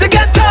 we come to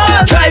get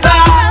on. Driver,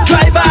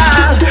 driver.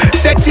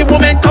 Sexy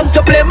woman come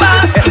to play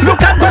mass. Look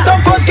at bottom,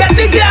 forget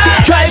the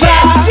gas. Driver,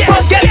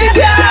 forget the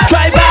gas.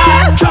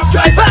 Driver, truck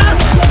driver.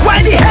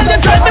 Why the hell you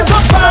driving so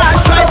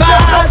fast? Driver,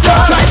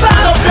 truck driver.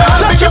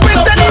 Touch your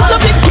brakes and it's a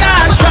big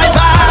cash.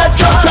 Driver,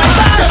 truck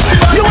driver.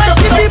 You ain't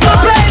see people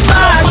play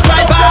mash.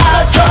 Driver,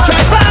 truck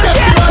driver.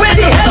 Where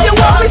the hell you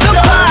want me to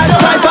pass?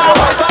 Driver.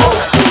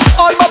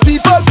 All my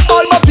people,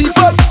 all my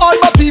people, all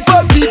my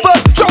people, people.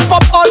 Jump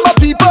up, all my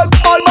people,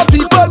 all my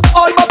people,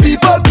 all my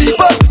people,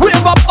 people.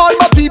 Wave up, all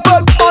my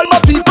people, all my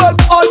people,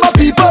 all my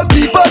people,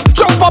 people.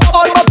 Jump up,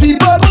 all my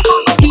people,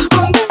 all my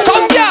people.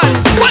 Come girl,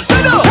 what to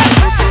do?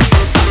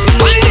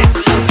 Wind it,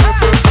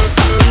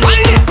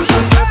 wind it,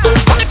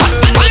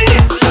 wind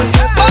it.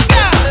 Come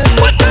girl,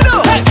 what to do?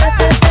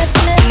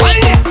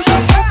 Wind it,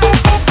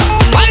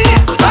 wind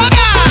it. Come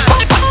girl,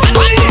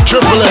 wind it.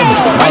 Triple M,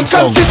 I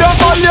consider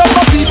all your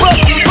people,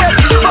 people,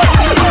 people.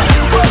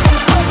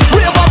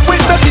 Wave up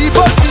with the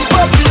people,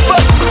 people,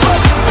 people.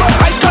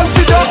 I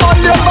consider all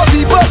your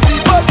people,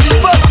 people,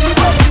 people.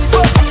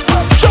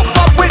 Jump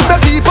up with the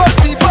people,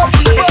 people,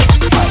 people.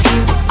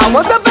 I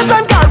want to fit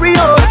and carry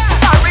on.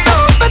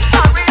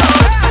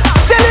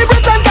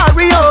 Celebrate and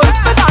carry on.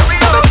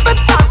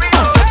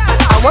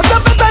 I want to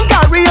fit and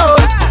carry on.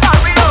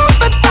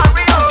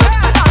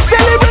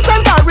 Celebrate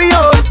and carry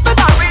on.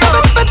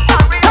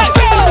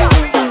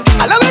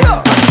 I love it.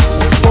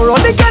 For all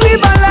the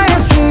carnival I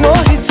sing no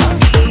hits.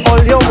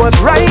 All you was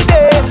right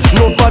there.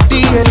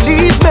 Nobody can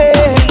leave me.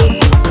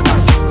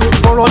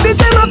 For all the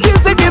time I feel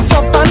to give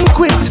up and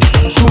quit.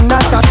 Soon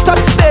as I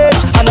touch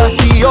stage and I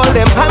see all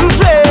them hands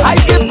raised, I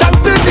give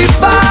thanks to the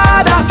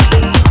Father.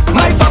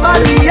 My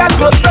family and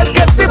close friends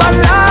get still and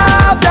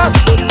laughter.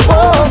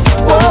 Oh,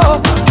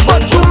 oh,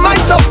 but to my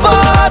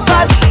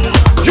supporters,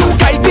 you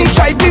guide me,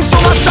 drive me so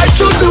much I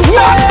to do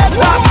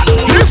better.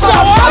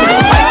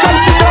 I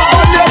consider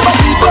all your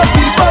people,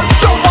 people.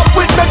 Jump up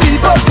with the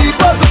people,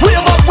 people.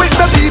 Wave up with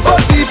the people,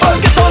 people.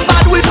 Get on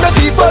bad with the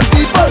people,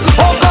 people.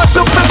 Oh gosh,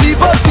 look the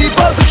people,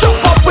 people.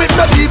 Jump up with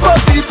the people,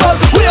 people.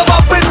 Wave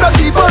up with the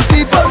people,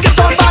 people. Get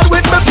on bad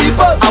with the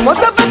people. I want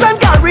to fit and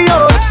carry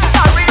on.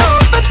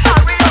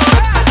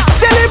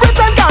 Celebrate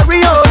and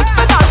carry on.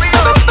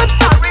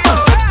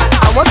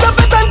 I want to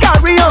fit and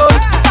carry on.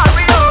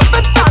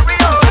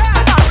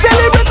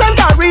 Celebrate and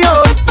carry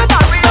on.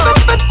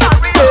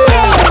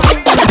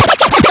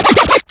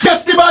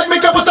 Yes, the bad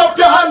make you put up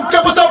your hand, you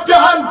put up your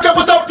hand, you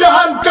put up your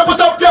hand, you put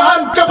up your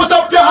hand, you put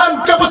up your hand,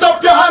 you put up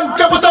your hand,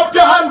 you put up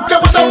your hand, you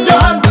put up your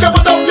hand, you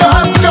put up your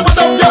hand, you put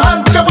up your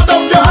hand, you put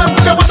up your hand,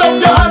 you put up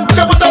your hand,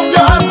 you put up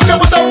your hand, you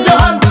put up your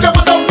hand, you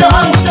put up your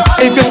hand.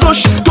 If you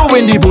stush, go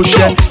in the bush,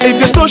 yeah. If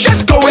you stush,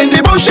 go in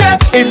the bush, yeah.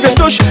 If you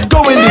stush,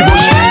 go in the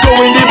bush, go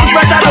in the bush,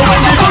 better go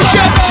in the bush,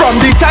 yeah. From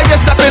the time you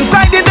step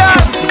inside the me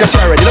dance. Look at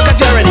you already, look at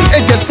you already.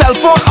 It's your cell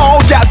phone,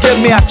 oh, girl, give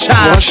me a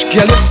chance.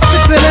 Girl, you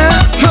sipping it.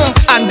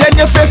 And then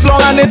your face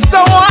long and it's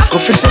sour. Go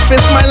fix your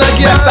face, smile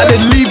like Best I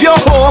did leave your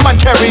home and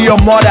carry your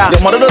mother.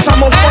 Your mother does have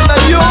more fun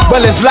than you.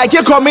 Well, it's like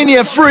you come in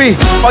here free,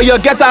 or you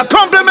get a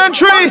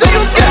complimentary.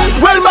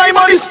 Well, my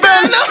money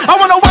spent. I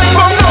wanna wine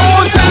from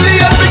now till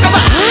the end because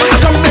I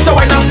come with the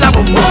wine and la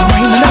boom boom.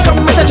 I come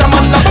with the jam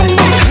and la boom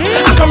boom.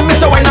 I come with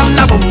the wine and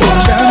la boom boom.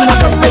 I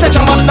come with the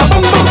jam and la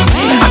boom boom.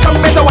 I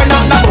come with the wine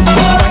and la boom boom.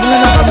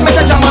 I come with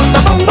the jam and la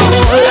boom boom.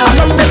 I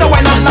come with the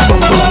wine and la boom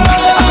boom.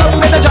 I come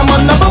with the jam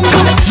and la boom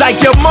boom. Like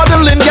you're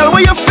modeling, girl,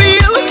 where you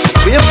feel?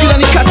 Where you feel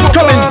any cat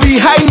coming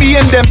behind me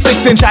in them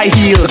 6-inch high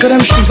heels. Look at them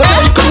shoes, how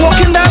you could walk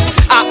in that?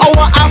 An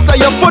hour after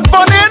your foot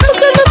bunning.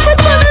 Look at the foot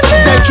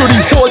bunning. Then through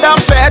the whole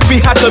damn fed, we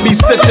had to be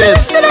sitting.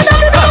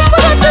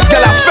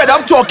 Girl, I'm fed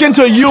up talking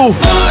to you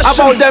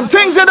about them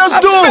things you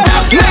just do.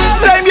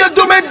 Next time you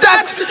do me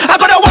that, I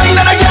gotta wine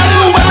and I get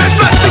you when we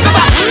flex. Because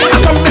I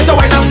come with the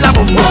wine and la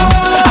boom boom.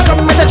 I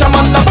come with the jam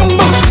and la boom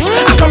boom.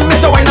 I come with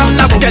the wine and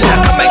la boom boom. I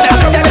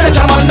come with the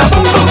jam and la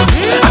boom boom.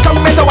 I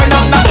come with the wine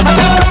and la boom boom.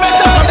 I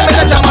come with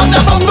the jam and la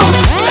boom boom.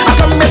 I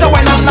come with the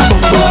wine and la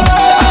boom boom. I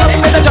come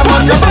with the jam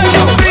and la boom boom.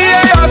 It's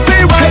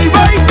B-A-R-T-Y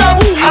right now.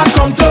 I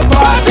come to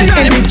party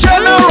in the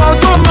general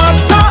to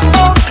matter.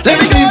 Let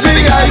me give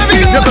you guys.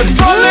 You could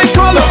fall and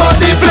call about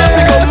the place.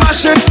 We go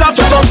mash it up,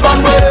 jump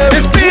and wave.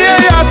 It's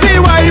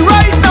B-A-R-T-Y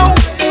right now.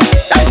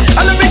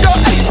 And let me go.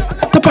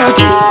 The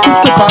party,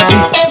 the party,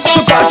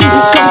 the party.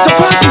 Come to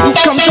party,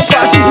 come to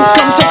party,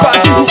 come to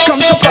party, come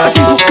to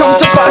party, come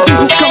to party,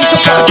 come to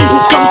party,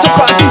 come to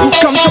party,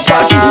 come to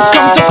party, come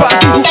to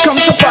party, come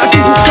to party,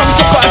 come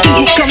to party,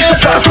 come to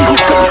party,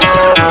 come to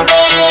party.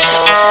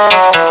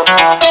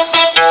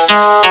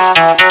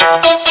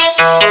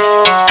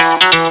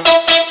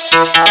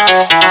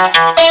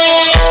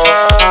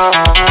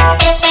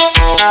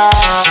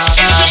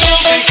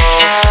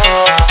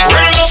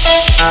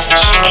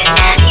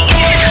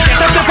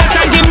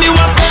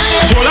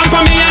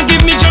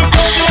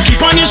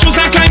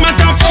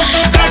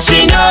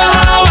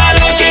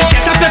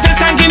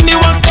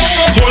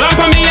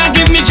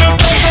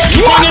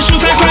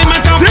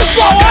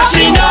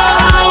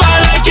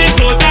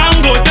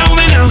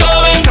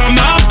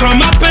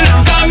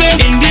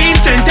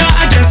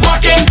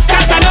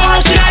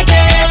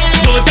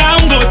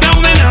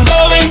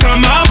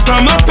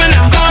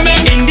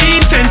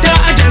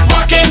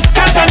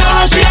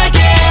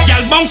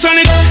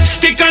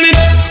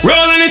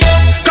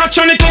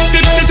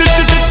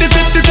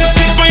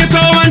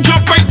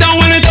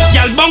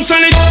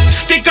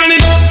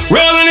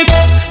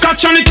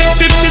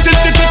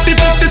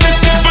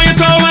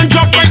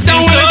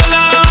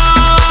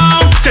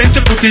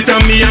 It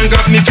on me and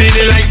got me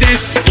feeling like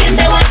this. Give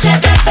me what you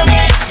got for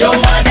me. Don't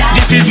bother.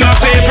 This is my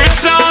favorite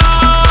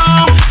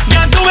song.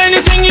 Can't do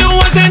anything you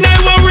want and I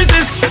won't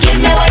resist. Give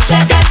me what you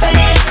got for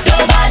me.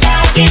 Don't bother.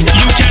 Give me.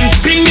 You can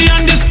sing me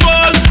on this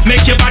pole,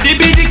 make your body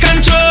be the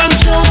control.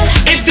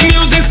 If the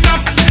music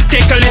stop,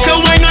 take a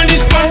little wine on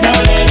this spot.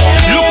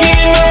 Look me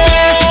in my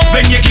face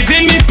when you're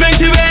giving me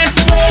plenty ways.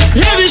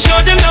 Let me show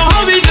them now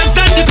how we can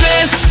start the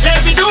place. Let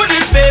me do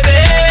this, baby.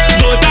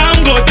 Go down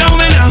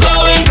and I'm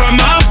going.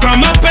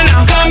 Come up and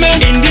I'm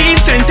coming in the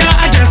center.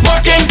 I just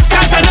walking,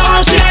 'cause I know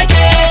how she like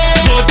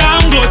it. Go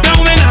down and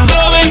I'm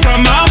going.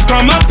 Come up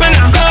and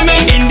I'm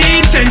coming in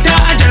the center.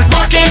 I just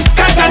walking,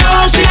 'cause I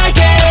know how she like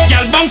it.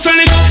 Y'all bounce on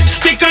it,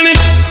 stick on it,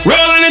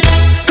 roll on it,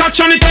 catch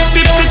on it,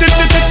 tip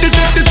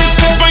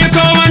on your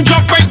toe and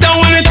drop right down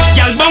on it.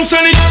 Y'all bounce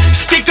on it,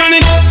 stick on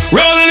it,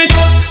 roll on it,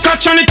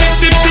 catch on it,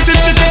 tip on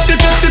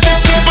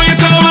your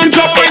toe and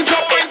drop it.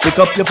 Pick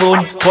up your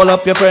phone, call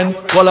up your friend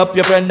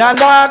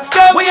and ask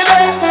them where you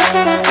there.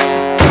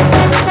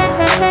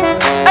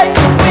 Hey,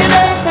 where you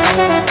there?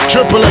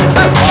 Triple M.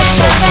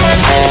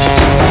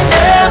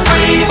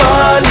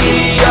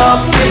 Everybody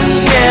up in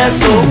here,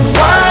 so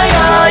why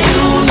are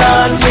you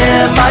not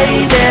here, my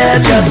dear?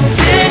 Just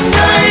take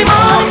time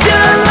out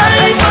your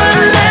life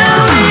and let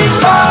me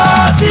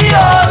party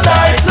all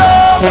night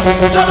long.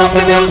 Turn up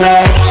the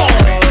music.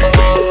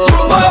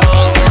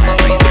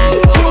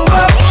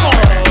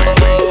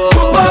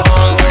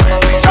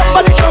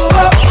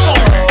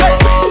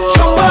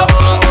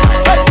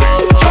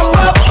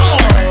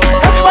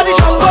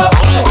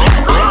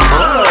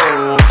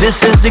 This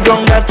is the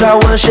ground that I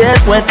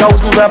worship, where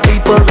thousands of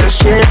people will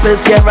shape.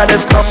 This year I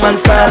just come and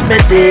start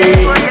my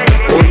day.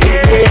 Oh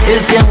yeah,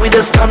 this year we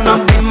just turn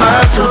up the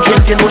mass, so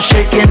drinking, no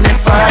shaking and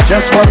fast.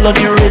 Just follow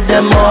the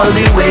rhythm all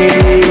the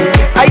way.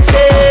 I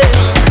say,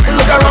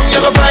 look around,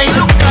 you go find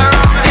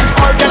it's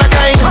all kind of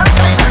kind.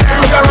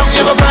 Look around,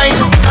 you go find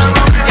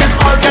it's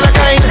all kind of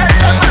kind.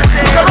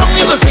 Look around,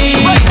 you go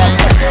see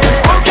it's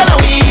all kind of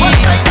weed.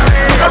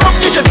 Look around,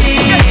 you should be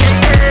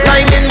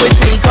lining with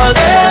me, 'cause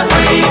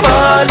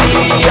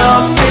everybody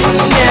up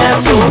in here,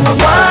 so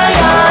why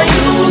are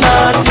you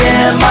not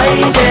here, my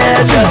dear?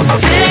 Just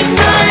take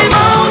time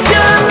out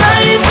your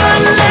life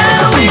and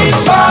let me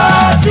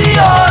party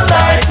all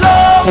night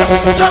long.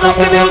 Turn up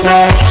the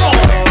music.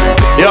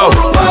 Yo,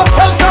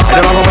 I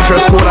don't have a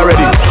dress code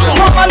already.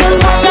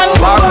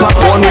 Backpack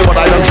one way, but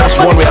I don't just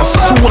one way. As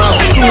soon as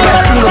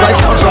I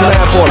touch from the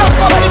airport,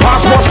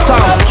 passport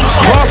stamp,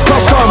 cross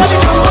customs,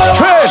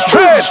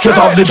 straight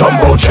off the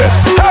jumbo jet.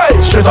 Hey,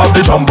 straight off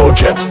the jumbo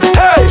jet.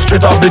 Hey,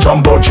 straight off the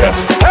jumbo jet.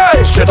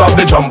 Hey, straight off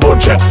the jumbo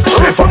jet.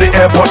 Straight from the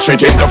airport,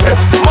 straight in the fit.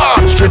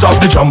 Man, straight off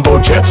the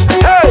jumbo jet.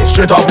 Hey,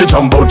 straight off the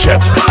jumbo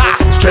jet.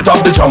 Straight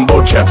off the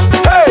jumbo jet.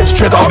 Hey,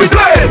 straight off the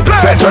plane.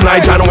 Fed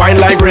tonight and wine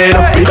like rain.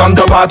 We come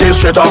to party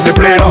straight off the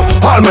plane.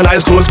 All my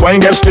nice clothes go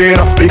and get stained.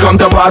 We come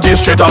to party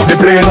straight off the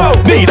plane.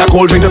 Need a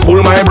cold drink to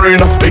cool my brain.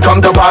 We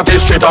come to party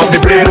straight off the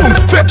plane.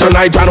 Fed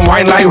tonight and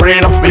wine like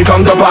rain. We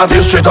come to party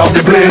straight off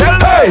the plane.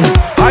 Hey,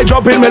 I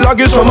drop in my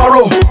luggage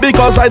tomorrow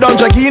because I don't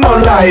check in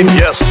online.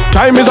 Yes,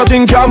 time is a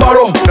thing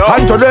tomorrow.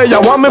 And today I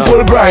want me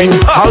full grind.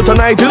 All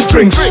tonight is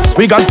drinks.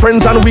 We got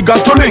friends and we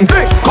got to link.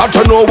 Got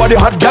to know what the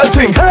hot girl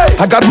think.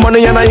 I got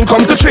money and I ain't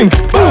come to chink.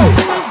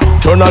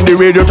 Turn on the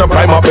radio to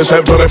prime up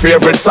yourself to my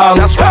favorite song.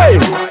 That's right.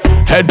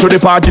 Head to the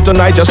party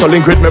tonight just to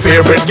link with my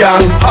favorite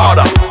gang.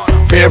 Harder.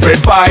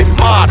 Favorite vibe.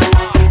 Mad.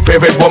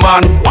 Favorite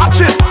woman.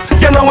 Watch it.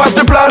 You know what's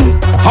the plan?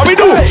 How we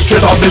do? Hey.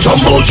 Straight off the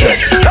jumbo jet.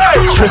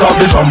 Hey. Straight off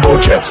the jumbo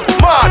jet.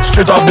 Mad.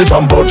 Straight off the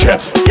jumbo jet.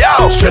 Yeah.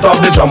 Straight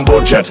off the jumbo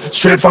jet.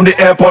 Straight from the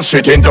airport,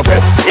 straight into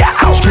fit. Yeah.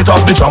 Straight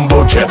off the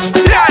jumbo jet.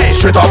 Yeah.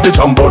 Straight off the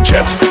jumbo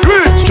jet.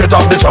 Straight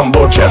off the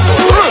jumbo jet.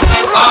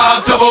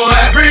 After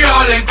every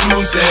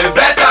all-inclusive,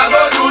 better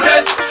go do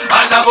this.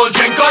 And I go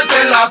drink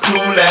until I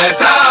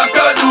clueless.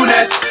 After do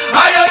this,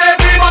 I heard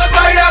every month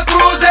by the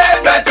cruise.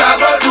 Better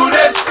go do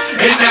this.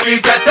 In every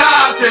feta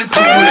acting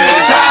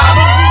foolish.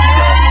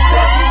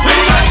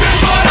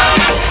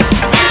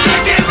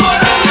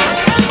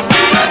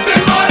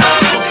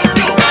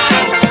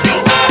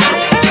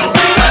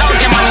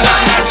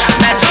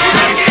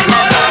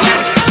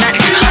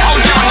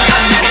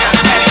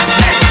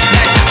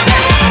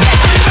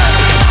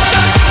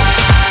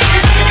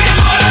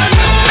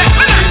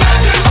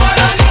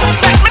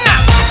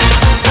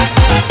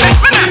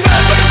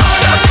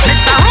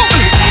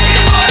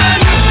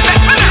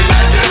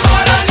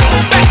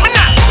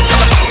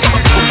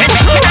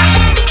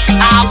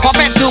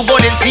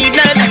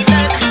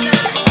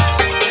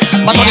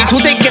 But only 2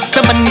 tickets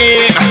to my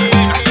name.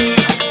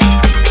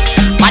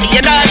 By the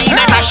end of the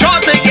night, I'm sure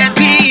to get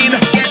in.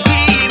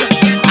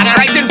 And I'm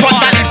right in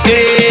front of the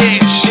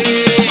stage.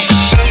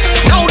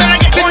 Now that I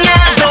get in,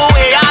 there's no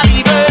way I'll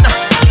even.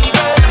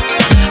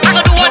 I'm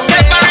gonna do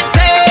whatever it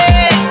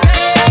takes.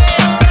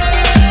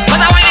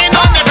 Cause I'm waiting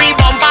on every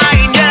bumper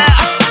in here.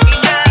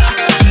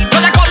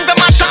 Cause I come to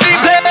mash up the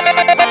place.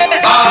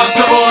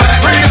 After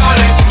every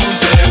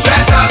all-inclusive,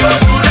 better go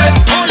do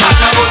this. And I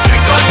go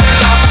drink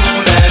until I'm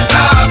coolest.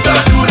 After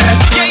do this,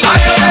 I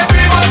heard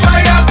everyone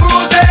by a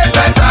cruise.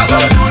 Better go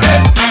do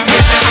this.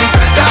 Better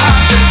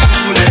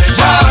foolish.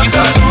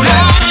 After do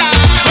this,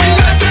 we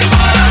got it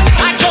more.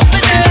 I jump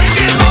in there.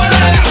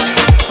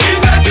 We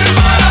got it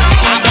more.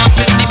 I'm not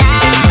sitting the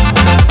bar.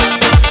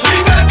 We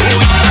got it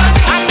more.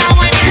 I'm not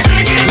winning. We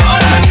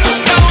got it more.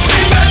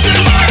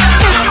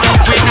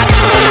 We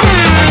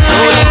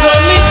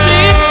got it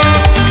more.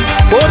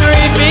 Could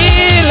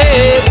reveal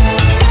it.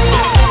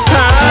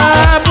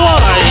 Ah,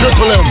 boy.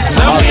 Triple M.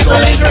 Some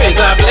people is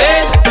razor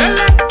blade.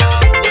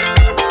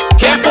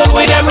 Careful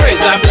with them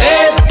razor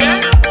blade.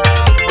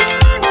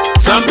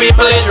 Some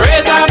people is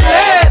razor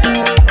blade.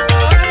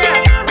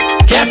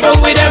 Careful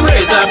with them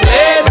razor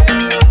blade.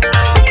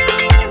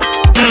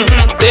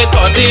 They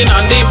cut in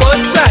on the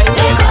both side.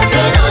 They cut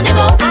in on the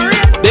boat.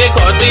 They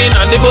cut in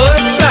on the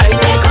both side.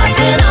 They cut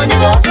in on the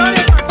boat.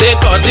 They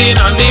cut in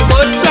on the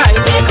both side.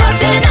 They cut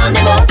in on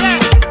the boat.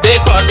 They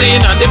cut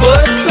in on the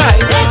both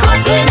side. They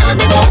cut in on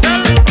the boat.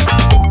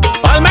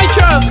 All my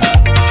trust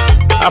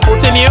I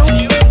put in you.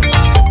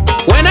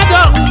 When I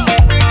go,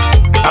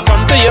 I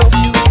come to you.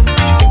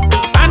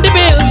 And the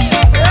bills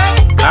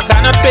I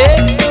cannot pay.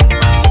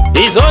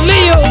 It's only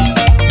you.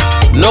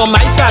 No,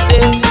 my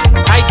Saturday.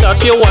 I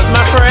thought you was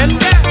my friend.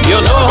 You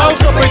know how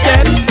to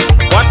pretend.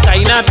 What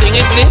kind of thing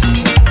is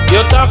this?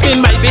 You're talking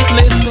my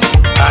business.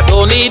 I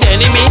don't need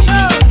enemy.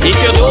 If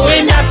you're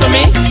doing that to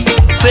me,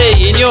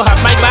 saying you have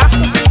my back,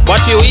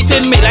 but you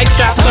eating me like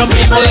shark. Some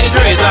people is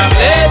razor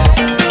blade.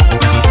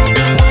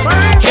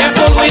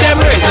 Careful with them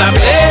razor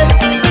blade.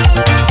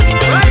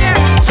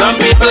 Some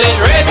people is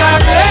razor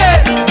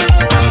blade.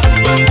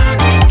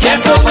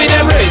 Careful with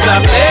them razor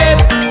blade.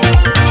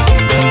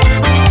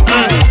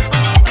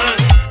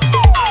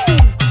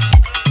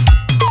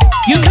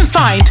 You can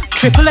find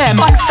Triple M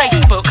on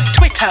Facebook,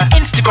 Twitter,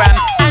 Instagram,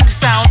 and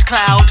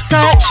SoundCloud.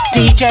 Search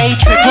DJ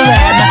Triple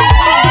M.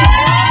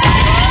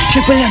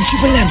 Triple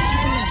M.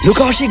 Look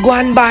how she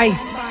gone by.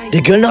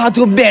 The girl know how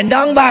to bend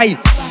down by.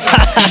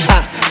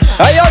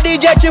 Hey yo,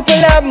 DJ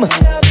Triple M.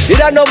 You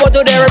don't know what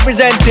they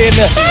representing.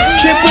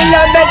 Triple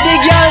M, bend the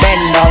girl.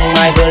 Bend down,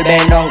 my girl,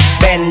 bend down.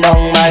 Bend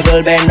down, my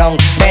girl, bend down.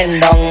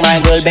 Bend down,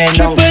 my girl, bend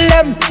down. Triple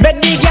M, bend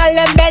the girl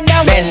and bend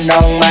down. Bend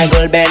down, my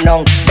girl, bend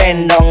down.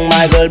 Bend down,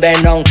 my girl,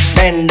 bend down.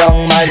 Bend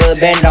down, my girl,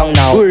 bend down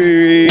now.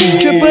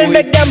 Triple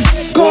make them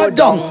go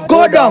down,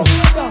 go down,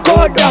 go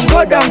Go down,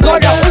 go down, go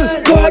down,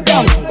 go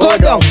down, go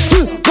down,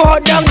 go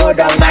down, go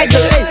down,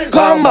 Michael. Hey,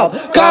 come up,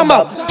 come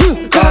up,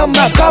 come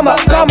up, come up,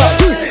 come up,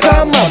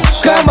 come up,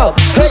 come up.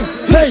 Hey,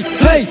 hey,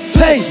 hey,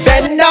 hey.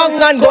 Bend down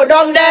and go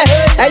down there.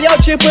 Hey, yo,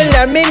 Triple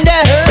M in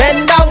there.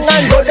 Bend down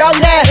and go down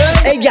there.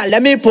 Hey, girl,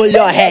 let me pull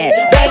your hair.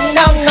 Bend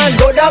down and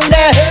go down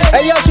there.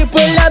 Hey, yo,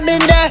 Triple M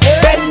in there.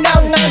 Bend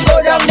down and go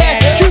down there.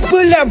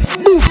 Triple M,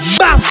 boom,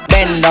 bam.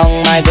 Bend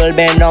down, my girl,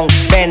 bend down.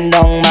 Bend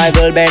down, my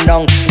girl, bend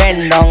down.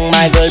 Bend down,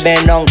 my girl,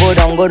 bend down. Go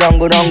down, go down,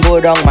 go down, go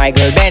down, my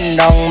girl, bend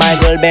down, my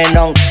girl, bend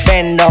down.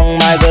 Bend down,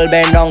 my girl,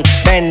 bend down.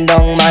 Bend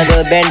down, my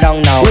girl, bend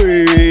down now.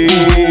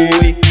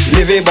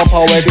 Live it up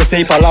how every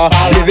say pala.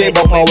 Live it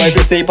up how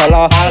every say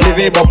pala. Live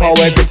it up how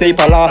every say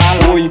pala.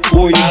 Oi,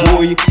 oi,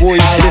 oi, oi.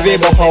 Live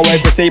it up how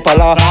every say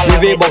pala.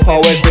 Live it up how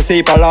every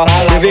say pala.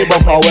 Live it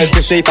up how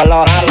every say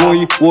pala.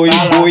 Oi, oi,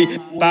 oi.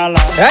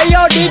 Hey yo,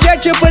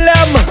 DJ Triple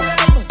M.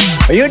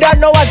 You don't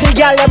know what the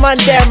girl them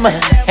and them.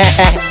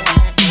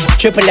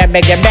 Triple M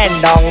make them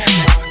bend down.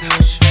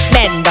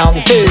 Bend down,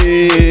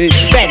 hey,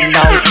 bend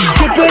down.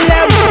 Triple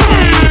M.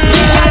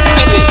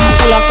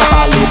 Pull up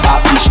Kabale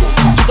Baby Show.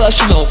 Tout un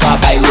chinois va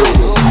bailler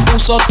lolo. Tout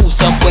ça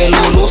pour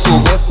lolo. So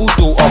ouais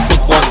photo en coup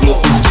de bon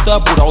globis. Tout un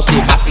boudon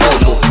c'est Mac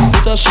Lolo.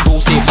 Tout un chibou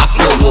c'est Mac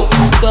Lolo.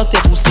 Tout un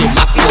tête c'est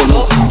Mac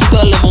Lolo. Tout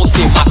un lemon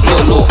c'est Mac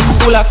Lolo.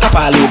 Pull up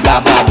Kabale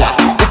bla bla bla.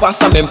 Ou pas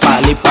ça même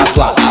parler pas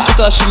toi.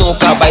 Tout un chinois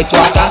va bailler toi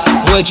ta.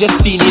 Moi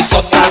just fini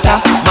sort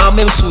tata. Ma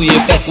même souillé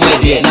fesse moi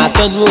bien.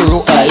 Nathan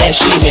Roro a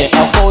lèche mais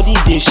encore dit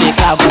des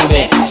Chicago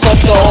mais. Sort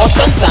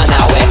ton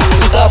sana ouais.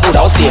 Tout un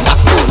boudon c'est Mac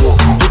Lolo.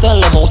 Tout un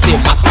lemon c'est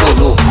Mac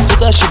Lolo.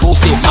 Tout un chibou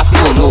c'est Mac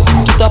Lolo.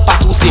 Tout un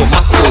patou c'est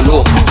Mac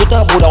Lolo. Tout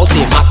un boudon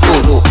c'est Mac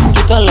Lolo.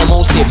 Tout un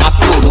lemon c'est Mac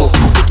Lolo.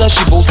 Tout un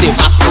chibou c'est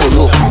Mac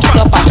Lolo. Tout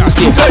un patou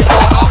c'est Mac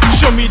Lolo.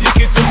 Show me the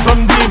kitten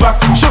from the back.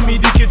 Show me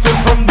the kitten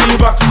from the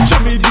back. Show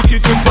me the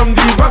kitten from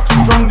the back.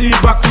 From the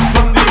back,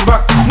 from the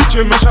back.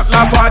 Niche me shot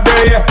la bade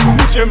yeah.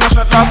 Niche me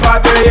shot la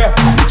bade yeah.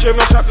 Niche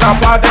me shot la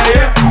bade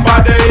yeah.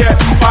 Bade yeah,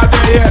 bade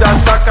yeah.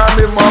 Ça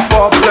calme mon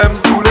problème.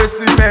 Tous les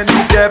semaines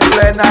il est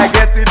plein. I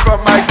get it from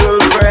my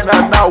girlfriend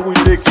and now we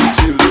take the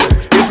children.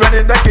 It went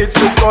in the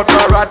kitchen, caught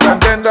a rat and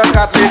then the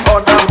cat lay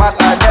on the mat.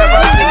 I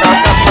never seen a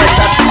cat like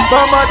that.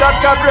 Mama, that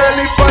cat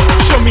really fun.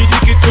 Show me the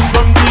kitten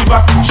from the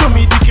back. Show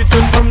me the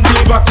kitten from the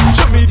back.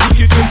 Show me the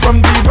kitten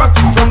from the back.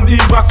 From the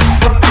back,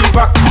 from the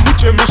back.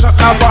 Niche me shot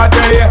la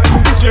bade yeah.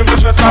 Niche me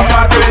shot la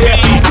bade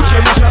yeah. Niche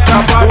me shot la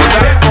bade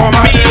yeah. For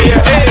my yeah.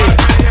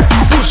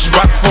 Push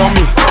back for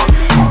me.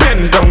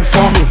 Bend down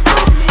for me.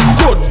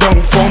 Go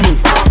down for me.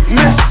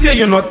 Messiah,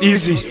 you're not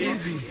easy.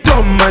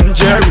 Tom and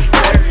Jerry,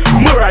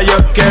 Mariah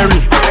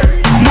Carey,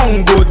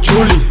 Mongo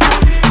Julie,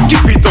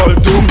 give it all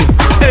to me.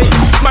 Hey,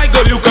 my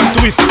girl you can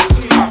twist,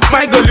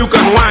 my girl you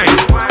can whine,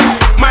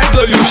 my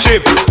girl you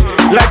shape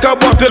like a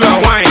bottle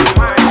of wine.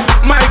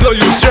 My girl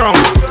you strong,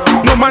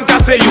 no man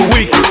can say you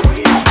weak.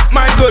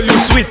 My girl you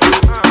sweet,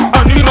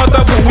 and you not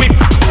have a weak.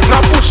 Now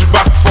push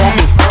back for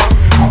me,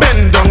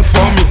 bend down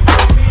for me,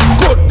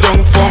 go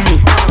down for me.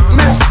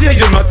 Messiah,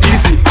 you're not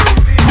easy.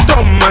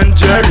 Tom and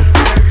Jerry,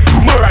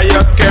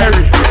 Mariah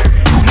Carey,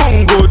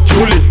 Mongo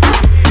Julie,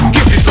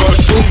 give it all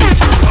to me.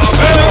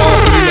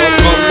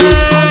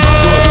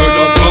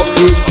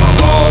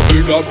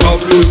 Having a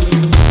problem,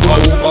 a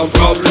woman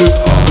problem,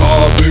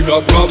 having a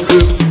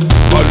problem,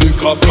 a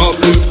liquor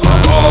problem,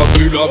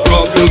 having a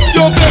problem.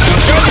 You better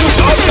get this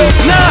problem.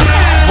 Nah,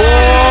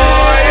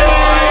 boy.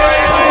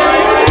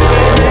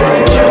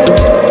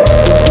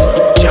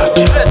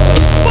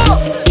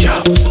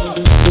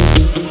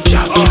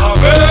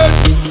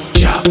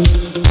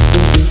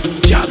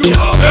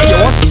 You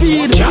want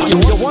speed? You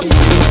want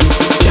speed?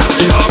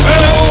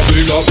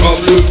 Having a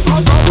problem,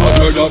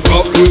 having a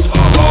problem,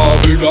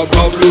 having a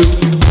problem,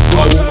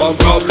 a woman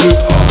problem,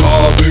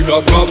 having a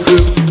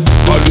problem,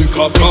 a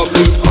liquor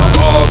problem,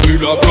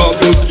 having a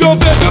problem. You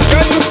better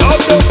get this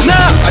problem.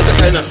 Nah, as a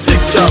kind of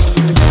sick job,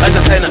 as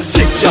a kind of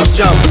sick job,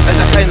 as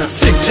a kind of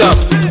sick job,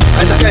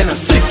 as a kind of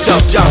sick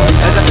job,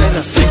 as a kind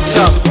of sick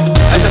job,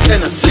 as a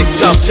kind of sick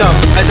job,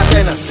 as a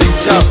kind of sick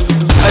job,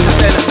 as a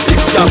kind of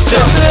sick job. They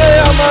say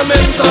I'm a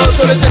mental,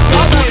 so they take me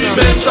to the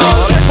mental.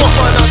 Walk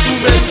on a too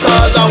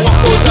mental, and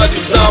walk out of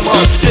the damn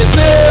hall. They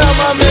say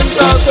I'm a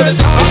mental, so they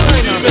take me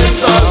to the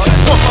mental.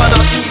 Walk on a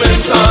too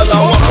mental,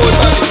 and walk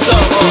out of the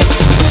damn hall.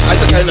 As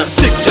a kind of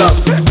sick job,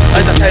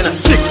 as a kind of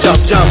sick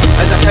job,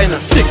 as a kind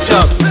of sick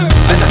job,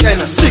 as a kind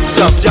of sick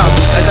job,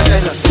 as a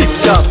kind of sick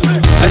job,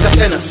 as a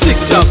kind of sick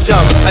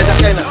job, as a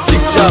kind of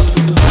sick job,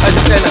 as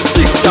a kind of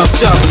sick job.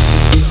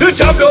 The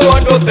job no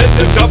want no set,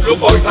 the job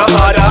look out a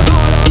harder.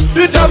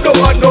 The job no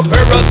want no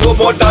parents, no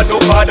mother, no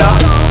father.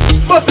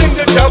 But sing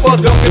the job was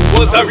young, it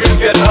was a real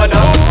get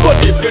harder. But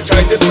if you try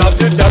to stop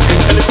the job, you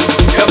tell it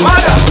to your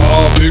mother.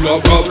 Having a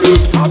problem,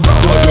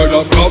 having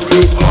a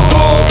problem,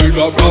 having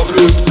a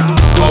problem,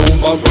 a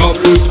woman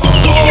problem,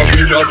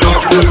 having a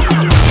problem,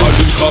 a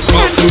liquor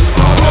problem,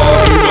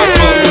 having a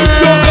problem.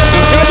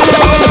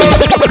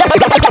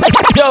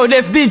 Yo,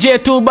 this DJ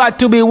too bad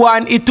to be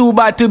one, he too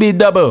bad to be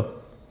double.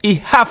 He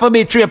have to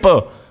be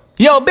triple.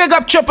 Yo, big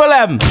up Triple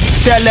M.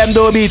 Tell them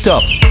don't beat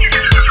up.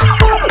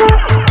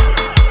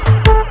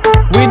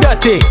 We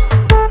dirty.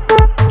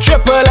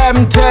 Triple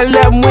M, tell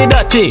them we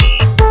dirty.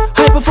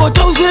 Hyper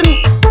 4000,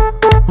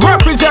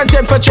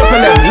 representing for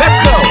Triple M.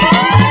 Let's go.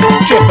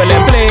 Triple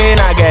M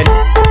playing again.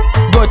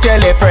 Go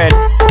tell a friend.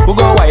 We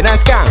go wine and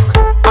skank,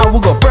 and we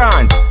go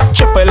prance.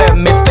 Triple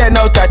M is 10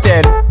 out of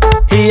 10.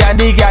 He and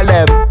the gal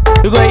them.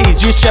 We go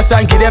ease you stress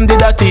and give them the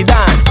dirty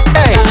dance.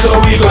 Hey, so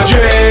we go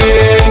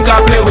drink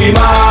and play with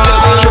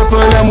man.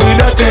 Triple M we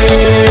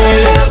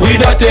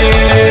dirty,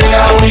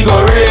 and we go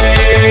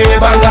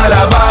rave and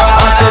galaba.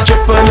 I say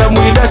Triple M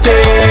we dirty.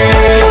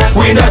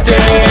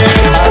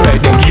 Alright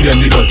then, give them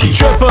the dirty.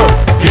 Triple,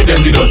 give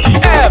them the dirty.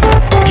 M,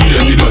 give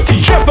them the dirty.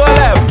 Triple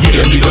M, give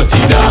them the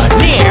dirty dance.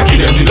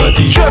 Give them the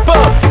dirty.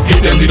 Triple,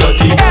 give them the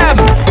dirty. M,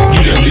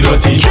 give them the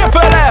dirty.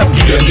 Triple M,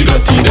 give them the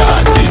dirty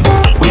dancing.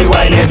 We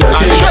whining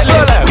dirty.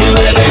 Triple M, we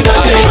living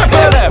dirty.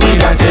 Triple M, we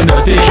dancing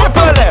dirty.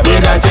 Triple M, we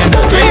dancing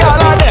dirty. We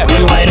all of them, we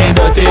whining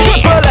dirty.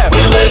 Triple M,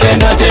 we living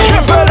dirty.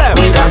 Triple M,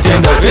 we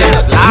dancing dirty.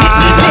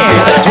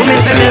 So me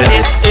tell you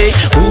this,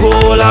 who go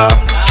hola,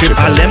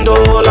 Triple M do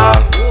hola.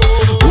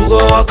 Who go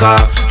walker,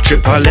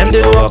 Triple M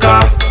did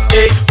walker.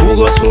 Who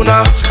go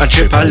spooner, and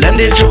Triple M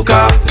did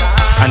joker.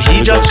 And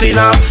he just clean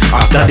up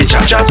after the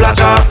cha-cha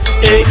blacker.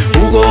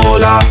 Who go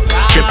hola,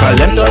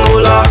 Triple M done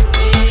hola.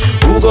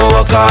 Who go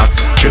walker,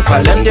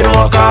 Triple M did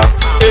walker.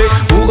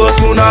 Who go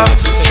spooner,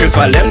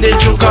 Triple M did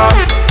joker.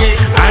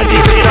 And he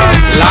clean up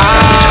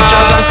after the cha-cha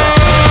blacker.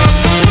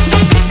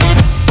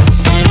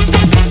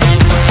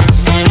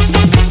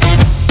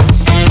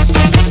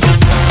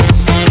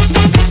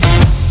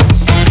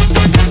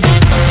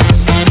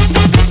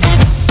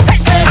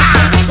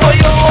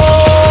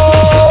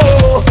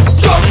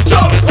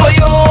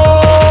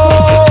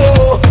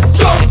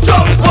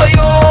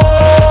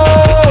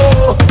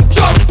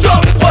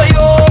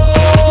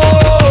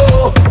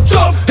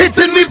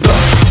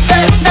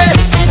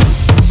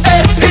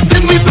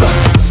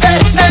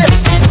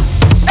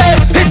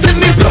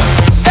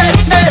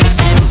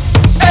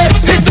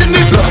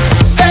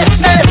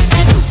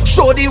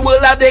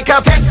 They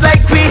can flex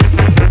like we,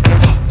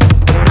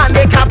 and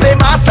they can play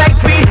mass like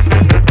we.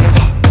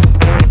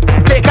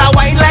 They can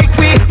wine like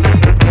we,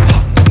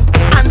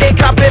 and they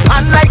can play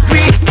pan like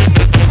we.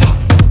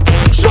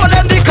 Show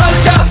them the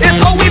culture,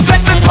 it's how we fed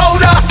with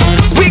powder.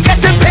 We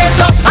getting paid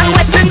up and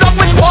wetting up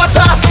with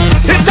water.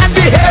 If that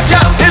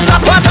behavior is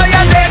a part of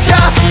your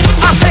nature,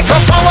 I say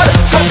come forward,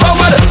 come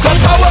forward, come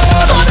forward.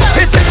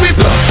 It's in we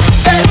blood,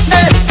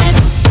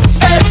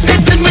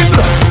 it's in we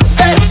blood,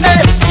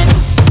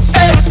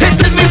 it's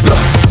in we blood.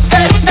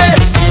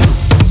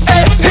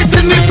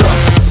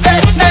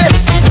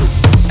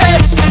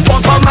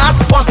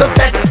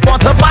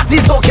 Party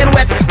soaking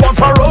wet, one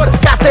for road,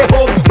 can't stay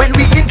home. When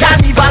we in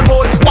carnival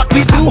mode, what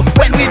we do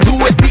when we do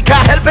it, we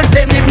can't help it.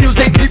 Blame the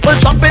music, people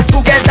jumping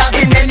together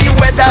in any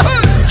weather.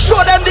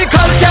 Show them the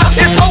culture,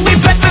 it's how we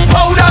fed with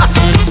powder.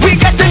 We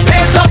getting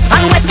paid up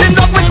and wetting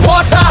up with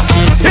water.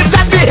 If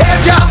that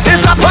behavior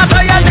is a part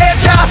of your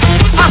nature,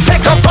 I say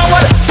come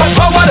forward, come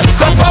forward,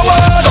 come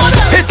forward.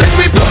 It's in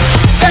we blood,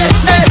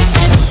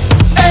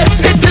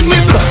 it's in we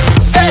blood,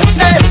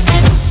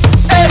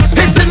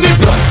 it's in we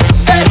blood.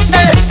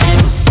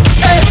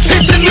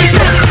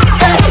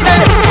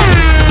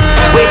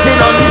 Waiting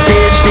on the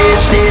stage.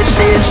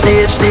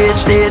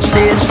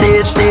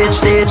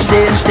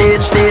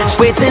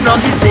 Waiting on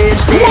the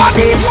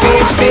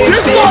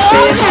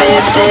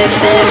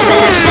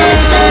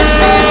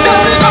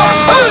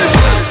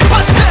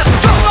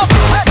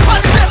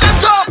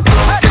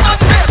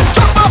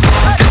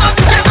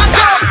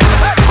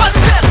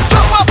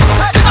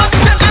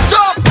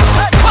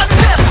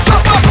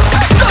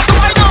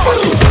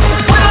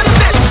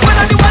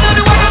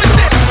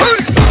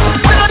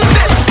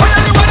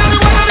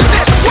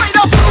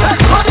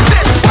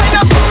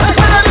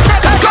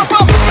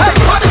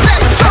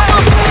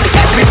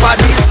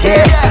Everybody's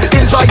here,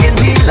 enjoying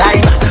the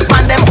line.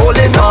 Man, them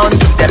holding on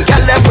to them,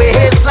 girl, them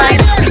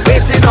waistline.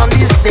 Waiting on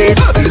the stage,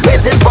 we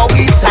waiting for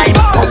we time.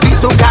 For we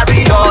to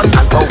carry on,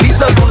 and for we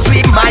to lose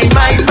we mind.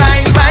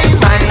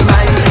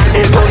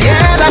 It's all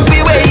yeah that we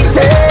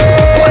waiting.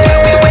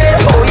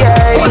 Oh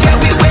yeah,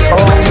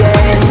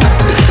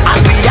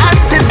 and we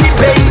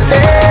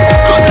anticipating.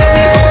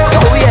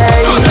 Oh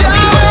yeah, oh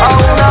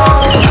no.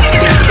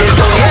 It's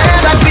all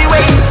yeah that we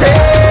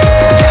waiting.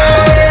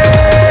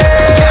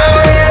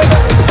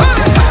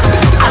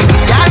 And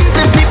we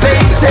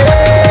anticipating.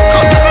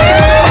 Oh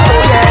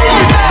yeah,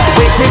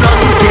 waiting on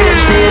the stage.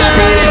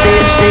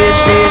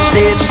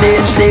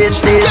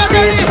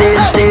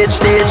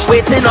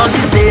 Waiting on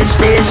the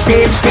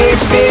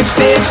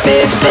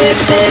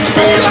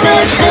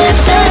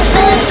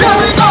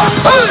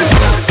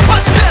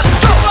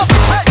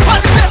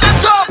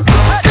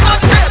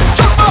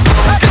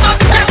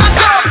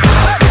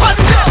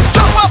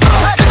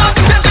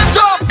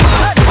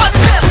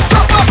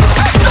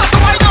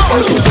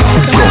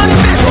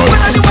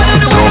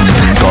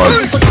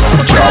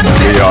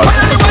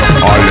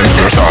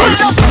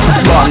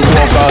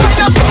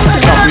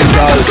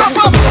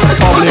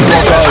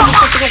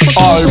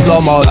All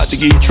Mama. Start to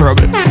get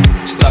trouble.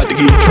 Start to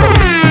get trouble.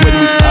 When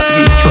we start to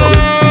get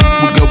trouble,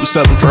 we go with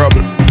some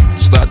trouble.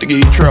 Start to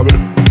get trouble.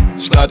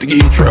 Start to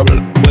get trouble.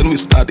 When we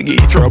start to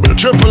get trouble,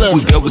 Triple M,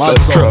 we go with some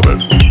Mad Song. trouble.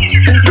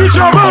 Get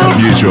trouble.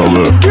 Get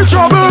trouble. Get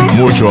trouble.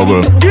 More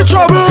trouble. Get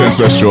trouble.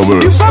 Senseless trouble.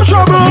 Give some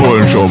trouble.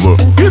 More trouble.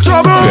 Get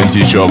trouble.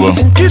 Plenty trouble.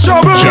 Get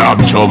trouble. Job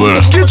trouble.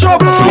 Get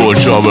trouble. Floor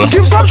trouble.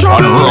 Give some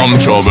trouble. And rum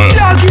trouble.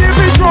 Y'all give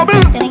me trouble.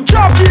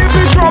 Job give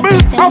me trouble.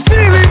 I'm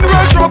feeling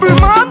real trouble,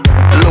 man.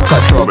 Look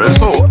at trouble,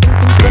 so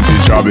Plenty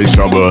job is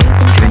trouble.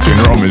 Drinking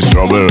rum is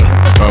trouble.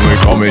 When we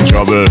come in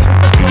trouble,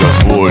 we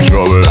just more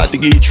trouble. start to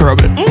get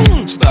trouble.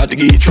 Start to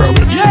get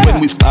trouble.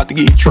 When we start to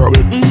get trouble,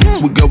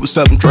 we go with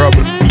some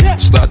trouble.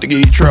 Start to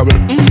get trouble.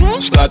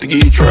 Start to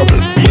get trouble.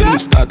 When we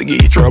start to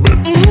get trouble,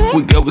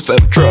 we go with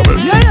some trouble.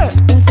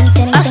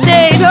 I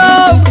stayed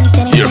home.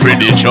 You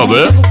afraid of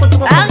trouble?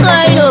 I'm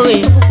going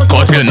away.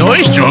 Cause you know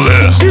it's trouble.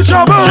 Get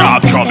trouble.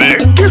 Job trouble.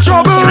 Get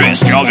trouble. Stress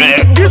trouble.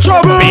 Get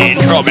trouble. Being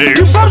trouble.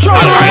 Give some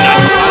trouble.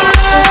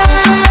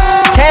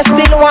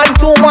 Testing 1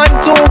 2 1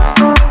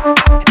 2.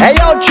 Hey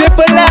yo,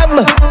 Triple M,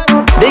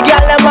 the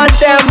gyal them want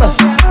them.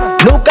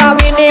 Look how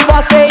we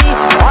never say.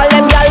 All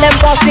them gyal them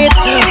bust it.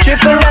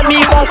 Triple M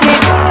he bust it.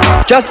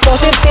 Just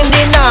bust it in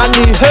the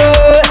nanny,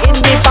 in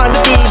the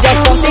panty.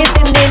 Just bust it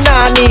in the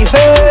nanny,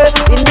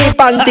 in the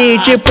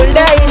panty. Triple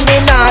M in the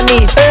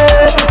nanny,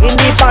 in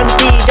the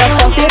panty. Just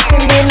bust it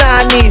in the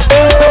nanny,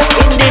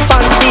 in the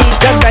panty.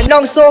 Just bend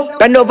down so,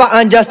 bend over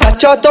and just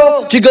touch your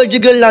toe. Jiggle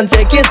jiggle and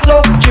take it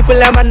slow. Triple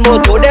M and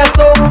Moto there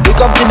so. We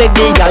come to make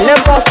the gyal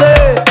them pass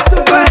it.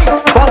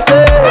 Pass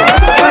it,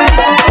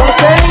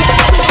 pass it,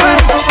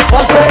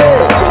 pass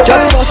it.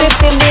 Just pass it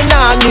in the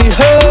nanny,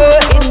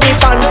 in the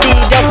panty.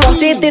 Just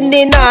pass it in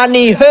the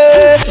nanny,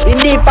 in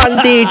the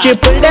panty.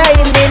 Triple there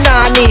in the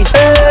nanny,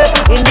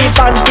 in the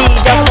panty.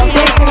 Just pass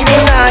it in the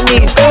nanny,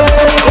 in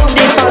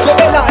the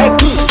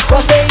panty.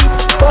 Pass it,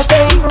 pass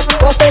it,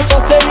 pass it,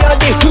 pass it, you're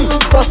the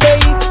pass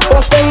it,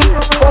 pass it,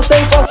 pass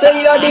it, pass it,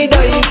 you're the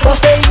die.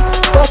 Pass it,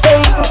 pass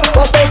it,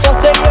 pass it,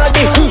 pass it, you're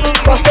the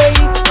pass it,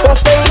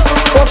 pass it,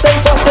 pass it,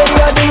 pass it,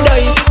 you're the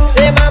die.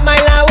 Say mama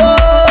la wo,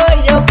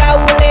 yo ka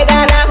ule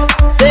dada.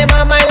 Say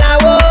mama la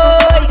wo,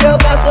 yo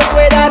ka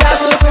sukwe dada.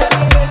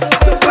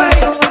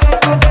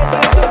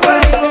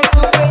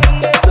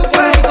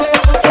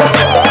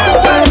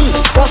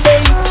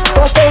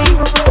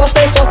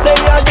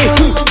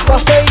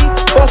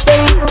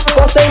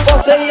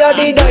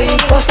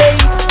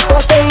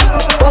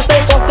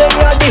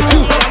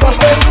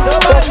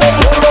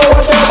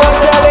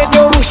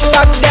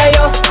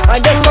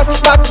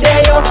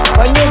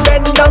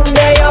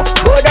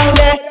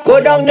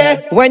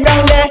 When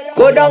down there,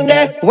 go down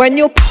there. When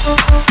you,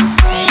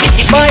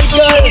 my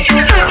girl,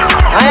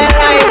 I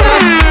like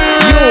that.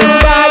 You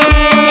body.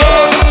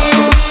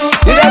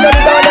 You don't know the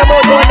sound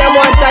about doing them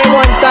one time.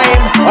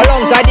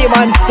 Alongside the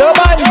man, so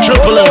man.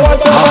 Triple M,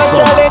 hot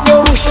song. Let you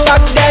push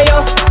back there,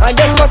 yo, and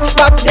just touch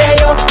back there,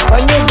 yo.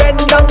 When you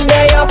bend down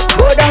there, yo,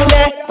 go down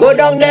there, go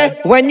down there.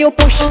 When you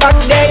push back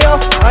there, yo,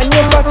 and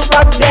you touch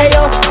back there,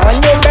 yo. When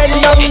you bend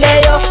down there,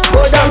 yo,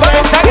 go down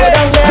there, go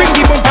down there. Bring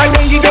the bumper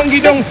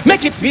down,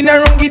 make it spin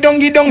around,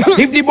 down.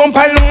 If the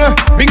bumper long,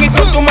 bring it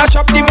up to mash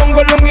up the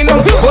mongo long.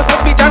 Go so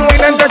spit and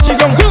wine and touch it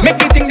down. Make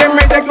the thing them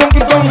rise like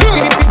Donkey Kong.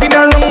 Spin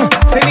around,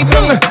 send it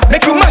down.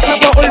 Make you mash up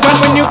your whole van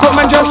when you come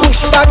and just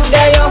push back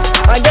there, yo,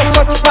 and just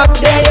touch back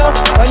there, yo.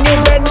 When you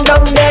bend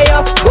down there, yo,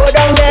 go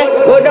down there,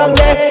 go down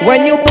there.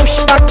 When you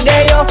push back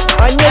there, yo,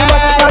 and you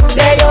touch back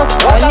there, yo.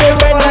 When you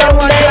bend down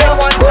there, yo,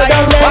 go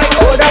down there,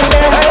 go down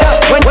there.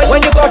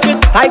 When you got it,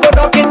 I go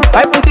knock it.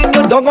 I put in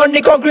your dog on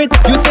the concrete.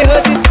 You say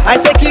hurt it, I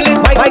say kill it.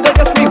 My girl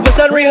just reverse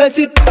and rehearse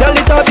it. Tell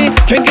it Toby,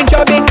 drinking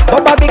chubby,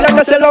 bumper big like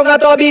a salon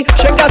at Toby.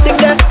 Shake that thing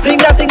there,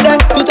 fling that thing there.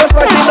 To touch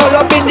my thing all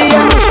up in the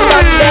air. Push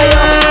back there, yo,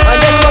 and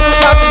just touch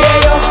back there,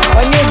 yo.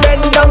 When you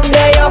bend down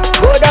there, yo,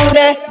 go down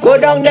there, go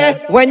down there.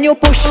 When you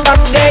push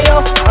back there, yo,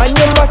 and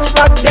you touch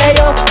back there,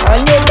 yo,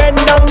 and you bend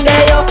down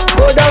there, yo,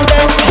 go down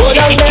there, go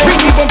down there.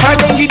 Bring the bumper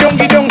down,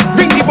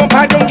 bring the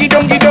bumper down,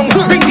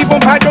 bring the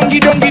bumper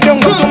down.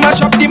 Go to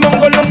mash up the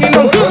mongo long.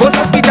 Go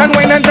so spit and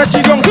wine and touch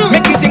it down.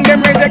 Make the thing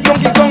them rise like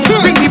Donkey Kong.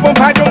 Bring the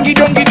bumper down, bring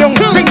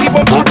the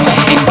bumper.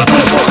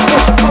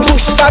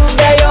 Push back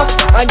there, yo,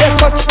 and just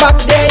touch back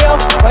there, yo.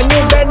 When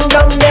you bend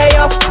down there,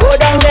 yo, go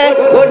down there,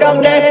 go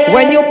down there.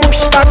 When you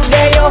push back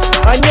there, yo,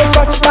 and you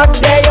touch back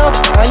there, yo,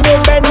 and you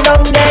bend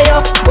down there,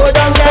 yo, go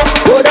down there,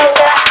 go down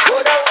there.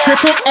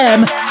 Triple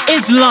M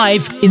is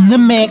live in the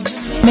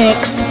mix.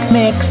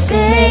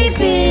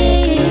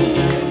 Baby,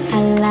 I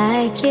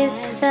like your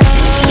stuff.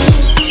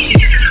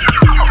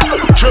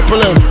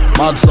 Triple M,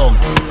 Mad Song.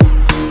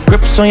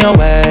 Grips on your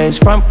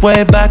waist, front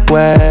way, back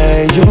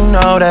way. You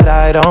know that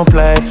I don't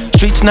play.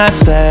 Streets not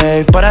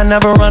safe, but I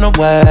never run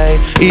away,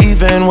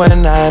 even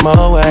when I'm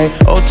away.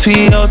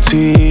 OT,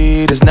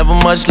 OT, there's never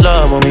much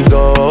love when we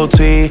go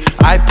OT.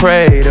 I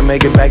pray to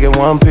make it back in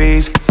one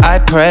piece. I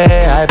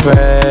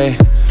pray.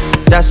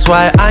 That's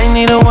why I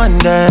need a one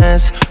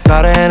dance.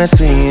 Got a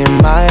Hennessy in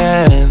my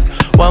hand.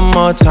 One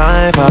more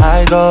time before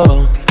I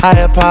go.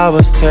 Higher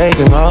powers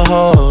taking a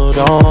hold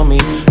on me.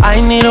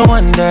 I need a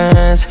one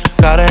dance,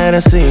 got a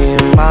Hennessy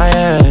in my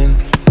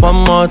hand.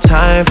 One more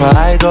time before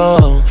I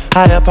go.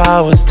 Higher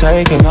powers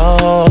taking a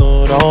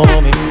hold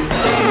on me.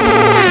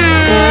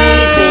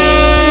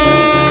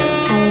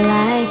 I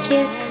like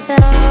your style.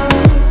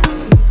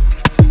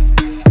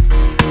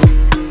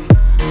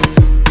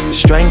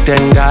 Strength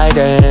and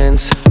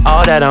guidance,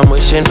 all that I'm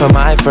wishing for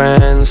my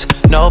friends.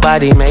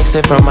 Nobody makes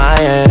it from my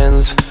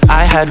ends.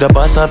 I had to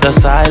bust up the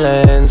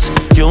silence.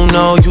 You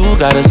know you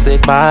gotta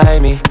stick by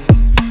me.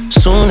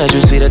 Soon as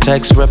you see the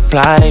text,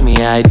 reply me.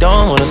 I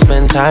don't wanna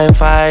spend time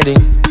fighting.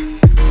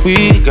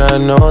 We got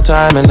no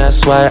time and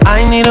that's why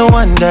I need a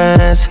one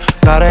dance.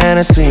 Got a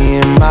Hennessy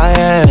in my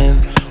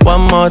hand.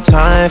 One more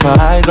time before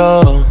I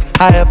go.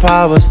 Higher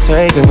powers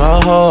taking a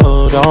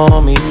hold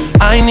on me.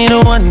 I need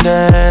a one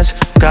dance.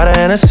 Got a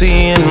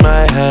Hennessy in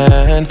my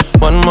hand.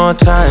 One more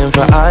time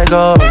before I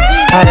go.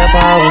 Higher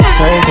powers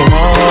taking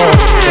a hold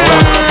on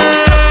me.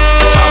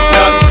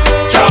 Champion,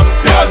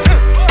 champion,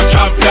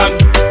 champion,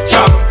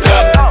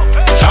 champion,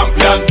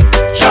 champion,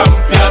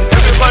 champion.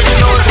 Everybody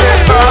knows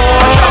it, Bravo,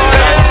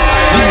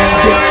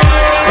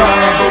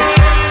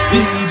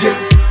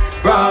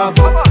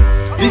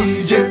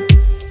 DJ,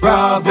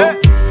 Bravo,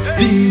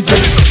 DJ,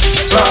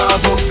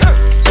 Bravo,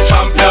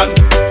 champion,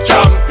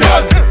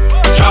 champion,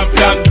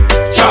 champion,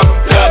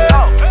 champion,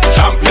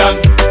 champion,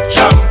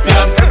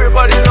 champion.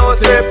 Everybody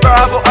knows it,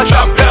 Bravo, a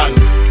champion,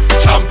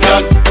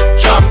 champion,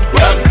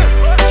 champion,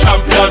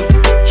 champion,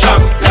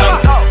 champion,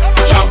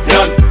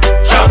 champion,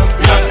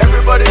 champion.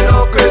 Everybody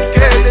know Chris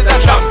Cale is a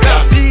champion.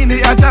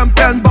 Beanie a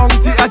champion,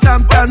 Bounty a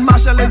champion,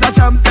 Marshall is a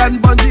champion,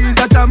 Bungie is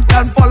a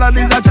champion, Folland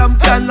is a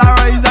champion,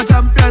 Lara is a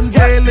champion,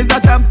 Gail is a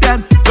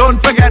champion. Don't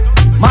forget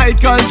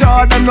Michael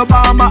Jordan,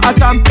 Obama a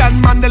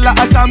champion, Mandela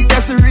a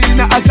champion,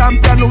 Serena a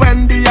champion,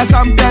 Wendy a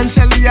champion,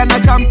 Shelly and a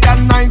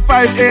champion,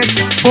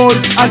 958 Bolt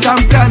a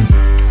champion.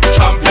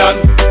 Champion,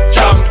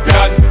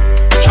 champion,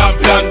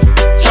 champion,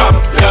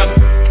 champion,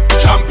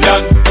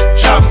 champion,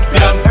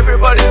 champion.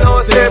 Everybody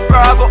knows it,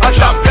 Bravo, a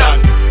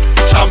champion,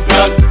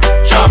 champion,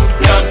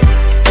 champion,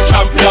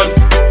 champion,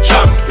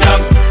 champion,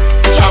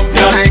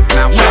 champion. Like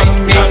my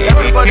wine,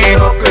 Everybody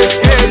knows Chris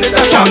Cale is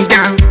a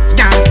champion.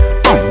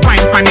 Come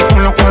wine pani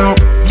colo colo,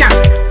 yeah.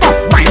 Come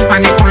wine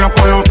pani colo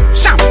colo.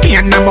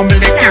 Champagne and bubble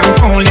they can't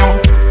fool you.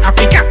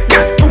 Africa,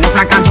 yeah. Come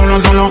like a zolo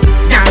zolo,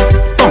 yeah.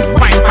 Come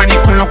wine pani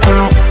colo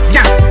colo,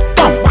 yeah.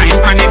 Come wine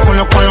pani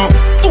colo colo.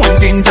 Stone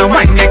ginger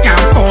wine they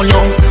can't fool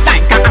you.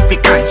 Like a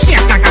African,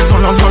 shake like a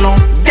zolo zolo,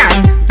 yeah.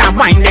 That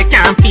wine they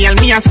can't feel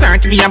me. A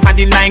search for your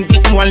body like the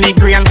Holy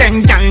Grail.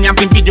 Them girl you have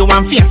video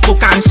on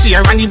Facebook and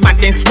share. And the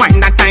baddest wine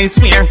that I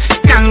swear.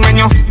 Girl when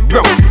you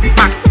broke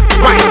back,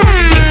 wine,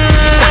 tick,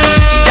 tack,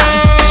 yeah,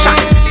 shot,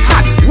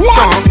 hot,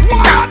 don't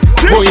stop,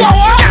 boy,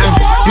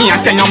 yeah. Me a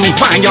tell you me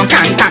why you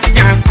can't talk,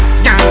 yeah,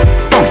 yeah.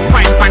 Come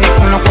wine pan it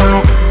colo colo,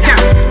 yeah.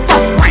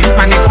 Come wine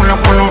pan it colo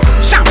colo.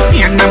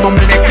 Champagne and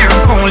bubble they can't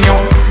fool you.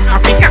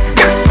 Africa,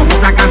 yeah. Come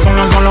like a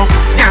zolo zolo,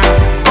 yeah.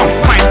 Come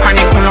wine pan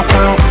it colo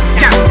colo,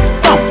 yeah.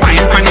 Come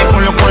wine pan it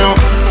colo colo.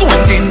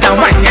 Stone ginger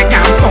wine they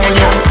can't fool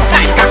you.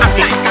 Like a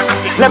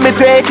Let me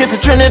take you to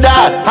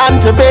Trinidad and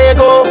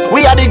Tobago.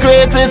 We are the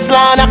greatest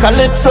land of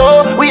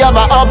calypso. We have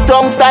a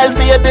uptown style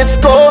for your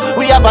disco.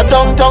 We have a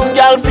downtown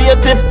gal for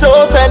your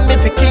tiptoe. Send me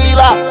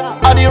tequila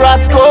or the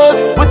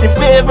Rascos with your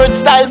favorite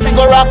style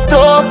figure rock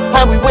toe.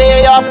 And we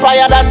way up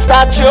higher than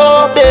statue.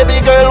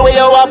 Baby girl, where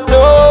you up to?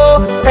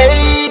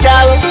 Hey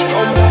gal,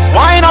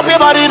 wind up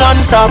your body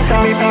non-stop.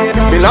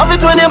 Me love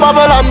it when you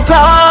bubble on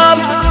top.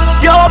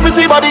 Your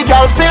pretty body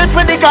girl fit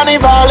for the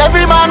carnival.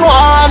 Every man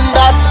want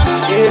that.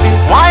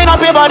 Wind up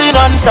your body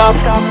non-stop.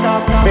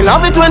 Me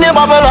love it when you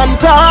bubble on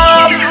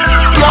top.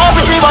 Your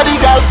pretty body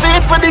girl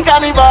fit for the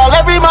carnival.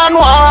 Every man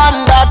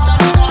want that.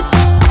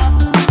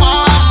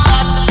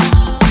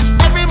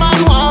 Every man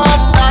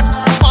want that.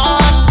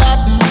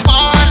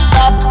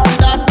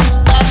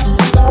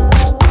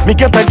 Me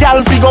get a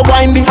gal fi go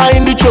wine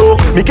behind the show.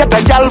 Me get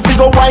a gal fi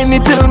go wine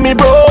it till me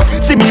bro.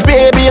 See me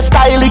baby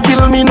style it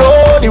kill me no.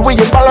 The way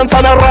you balance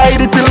and I ride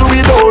it till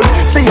we done.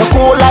 See you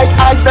cold like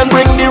ice then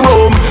bring the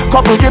rum.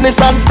 Couple Guinness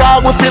and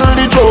Star we fill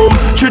the drum.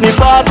 Trini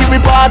party we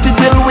party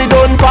till we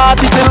done.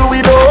 Party till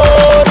we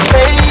done.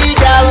 Hey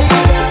gal,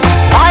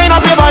 wine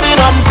up your body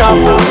non-stop.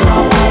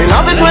 Me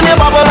love it when you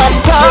bubble and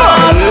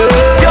stop.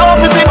 Your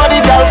pretty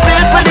body girl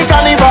fit for the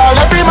carnival.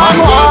 Every man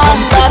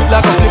want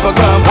that.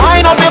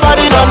 Wine up your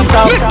body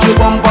non-stop.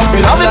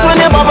 Me love it when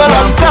you bubble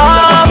and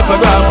stop.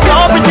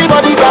 Your pretty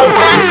body girl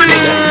fit for the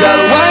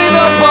Girl, wine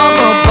up on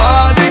my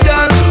body,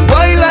 girl.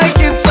 Wine like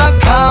it's a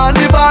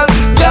carnival.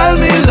 Girl,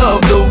 me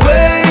love the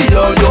way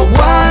you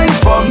wine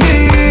for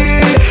me.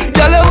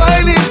 Girl, your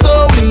wine is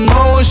so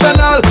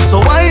emotional.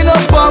 So wine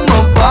up on my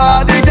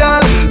body,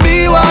 girl.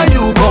 Me while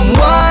you come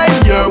wine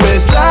your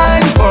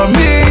waistline for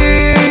me.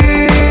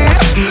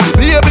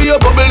 Baby, you're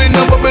bubbling,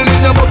 you're bubbling,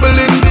 you're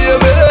bubbling,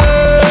 baby.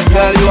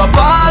 Girl, you a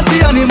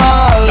party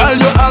animal. Girl,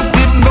 you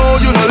active, no,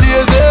 you no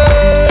lazy.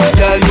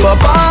 Girl, you a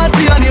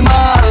party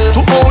animal.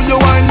 To own your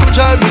wine, you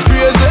drive me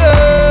crazy.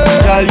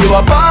 Girl, you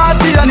a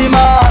party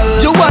animal.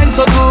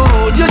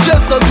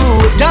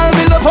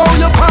 love how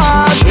you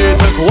pass. She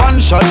take 1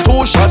 shot,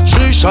 2 shot,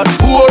 3 shot,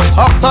 4.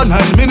 After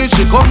 9 minutes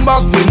she come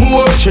back for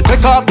more. She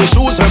take off the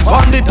shoes and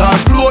pound it on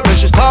floor. Then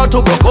she start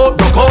to go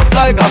out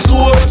like a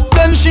sword.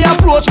 Then she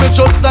approach me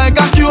just like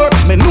a cure.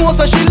 Me know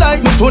that she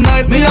like me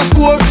tonight, me a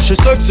score. She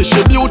sexy,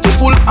 she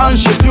beautiful and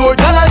she pure.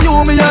 Tell her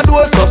you me a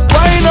door, so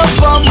wind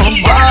up on my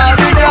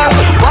body, girl.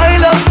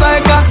 Wind up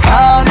like a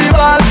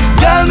carnival.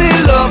 Tell me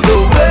love the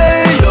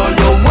way you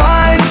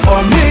wine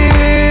for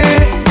me.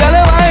 Tell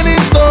her wine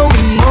is so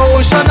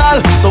emotional.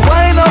 So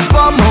wind up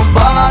on my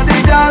body,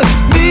 girl.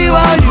 Me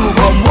while you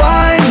come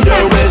wine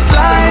your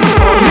waistline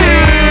for me.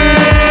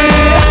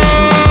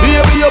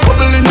 Baby, you're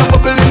bubbling,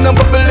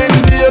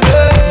 baby.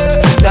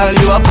 Girl,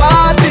 you a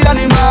party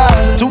animal.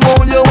 To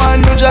hold your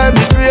wine, you drive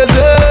me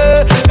crazy.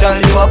 Girl,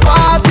 you a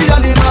party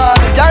animal.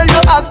 Girl,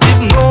 you active,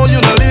 no, you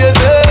no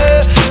lazy.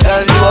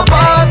 Girl, you a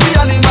party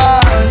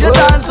animal. You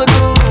dance so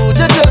good,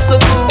 you just so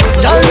good.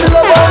 Girl, you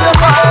love all the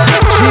fun.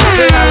 She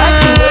say I like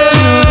the way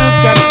you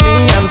look at me,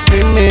 I'm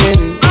screaming.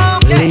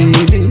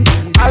 Baby,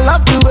 I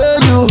love the way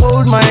you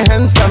hold my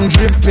hands, I'm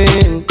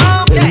dripping.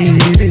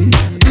 Baby,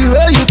 the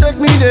way you take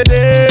me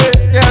today,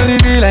 girl,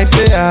 it be like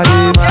say I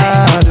be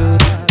mad.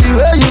 The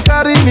way you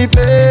carry me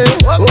play,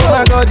 oh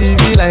my God, it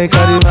be like I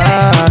be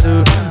mad.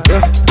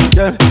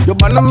 Yeah, you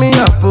burn me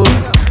up, oh.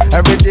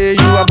 Every day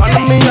you are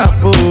burning me up,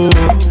 oh.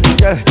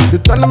 Yeah, you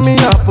turn me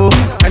up, oh.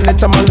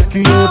 Anytime I look at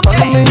you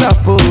turn me up,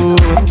 oh.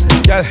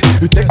 Yeah,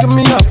 you taking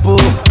me up, oh.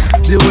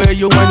 The way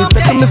you when you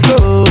taking me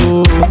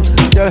slow.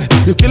 Yeah,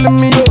 you killing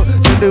me, oh.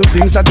 So the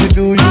things that you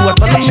do, you are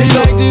turning me. She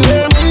like the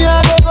way me I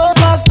go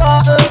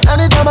faster.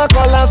 Anytime I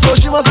call her, so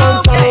she was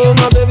answer. Oh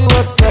my baby,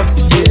 what's up,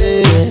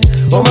 yeah.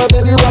 Oh my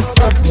baby, what's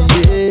up,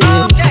 yeah.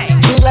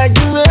 She like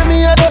the way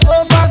me I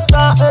go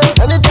faster.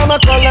 Anytime I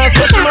call her,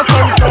 so she must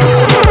answer.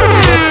 Oh my baby,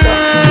 what's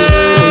up,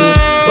 yeah.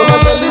 So my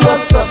baby,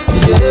 what's up,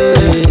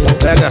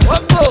 yeah.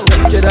 What go?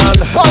 Get out.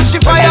 Watch she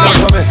fire.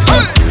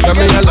 Tell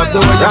me I love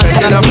the way you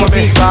bend it up for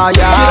me.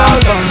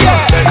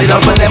 I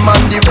love when them on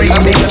the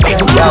remix.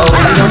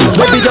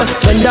 Baby just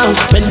bend down,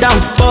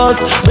 pause.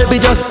 Baby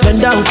just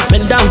bend down, pause.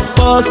 Baby just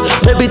bend down, pause.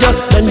 Baby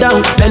just bend down,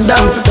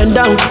 pause.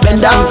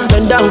 Baby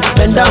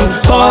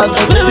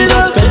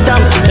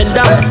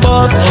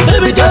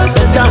just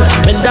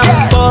bend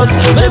down, pause.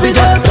 Baby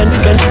just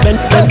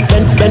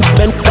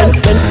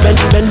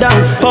bend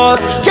down,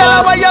 pause.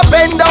 Girl, why you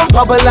bend down,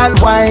 bubble and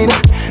wine?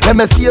 Let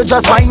me see you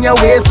just wind your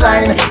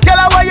waistline.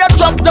 Girl, why you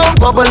drop down,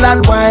 bubble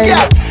and wine?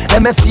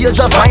 Let me see you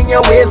just wind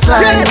your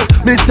waistline.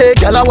 Me say,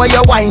 girl, why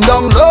you wind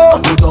down low?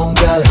 You don't,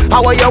 girl.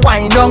 How are you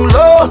wind down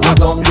low? You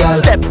don't, girl.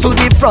 Step to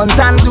the front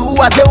and do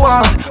what you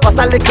want. Pass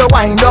a little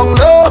wind down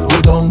low.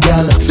 You don't,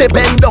 girl. Say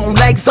bend down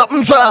like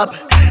something drop.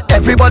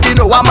 Everybody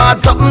know I'm at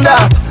something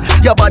that.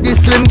 Your body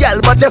slim, girl,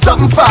 but you're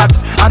something fat.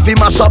 And we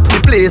mash up the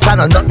place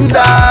and nothing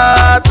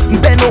that.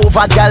 Bend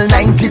over, girl,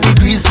 90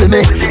 degrees for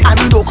me.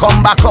 And don't come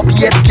back up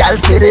yet, girl,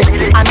 city.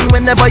 And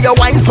whenever you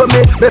whine for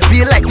me, me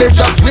feel like me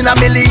just win $1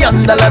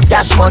 million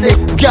cash money.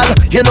 Girl,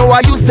 you know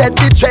why you set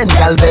the trend,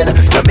 girl, Ben.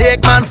 You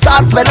make man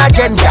start spend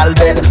again, girl,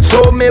 Ben.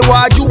 So me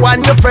why you and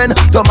your friend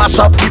to mash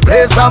up the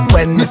place and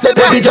when me say,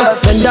 baby,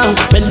 just bend down,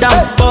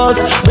 pause.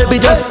 Baby,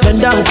 just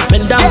bend down,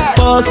 pause.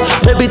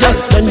 Baby,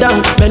 just bend down,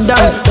 pause.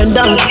 Baby, just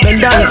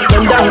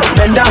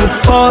bend down,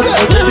 pause.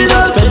 Baby,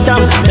 just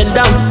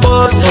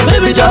bend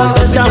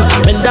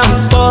down,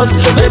 pause.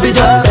 Baby,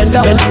 just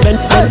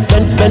bend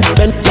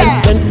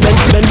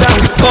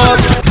down,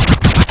 pause.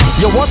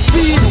 You want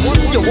speed,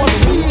 you want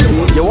speed,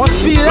 you want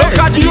speed. Look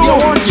at you, you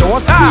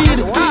want speed.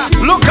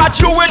 Look at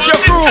you with your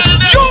crew.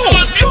 You,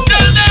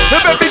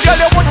 baby girl,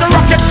 you want to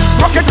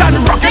rock it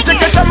and rock it. Take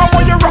your time, I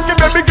want you rock it,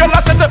 baby girl.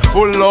 I said,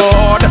 oh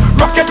Lord,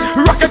 rock it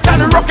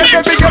and rock it,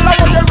 baby girl. I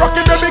want you rock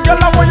it, baby girl.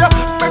 I want you,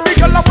 baby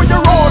girl. I want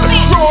you roll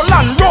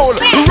and roll,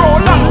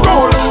 roll and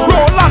roll,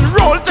 roll and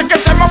roll. Take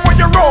your time, I want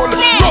you roll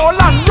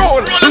and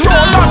roll, roll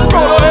and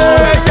roll.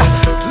 Hey,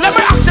 let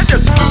me ask you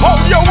this: how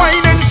you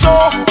whining so?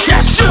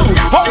 Yes, you.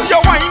 How you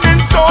whining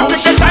so?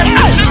 Take your time.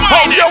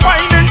 How you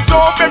whining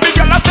so, baby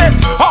girl? I said,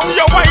 how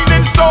you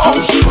whining so?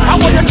 I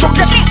want you chuck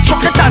it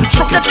and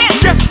chuck it.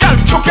 Yes, girl,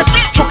 chuck it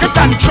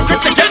and chuck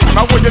it. Take your time.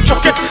 I want you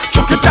chuck it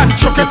and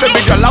chuck it,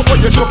 baby girl. I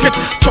want you chuck it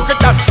and.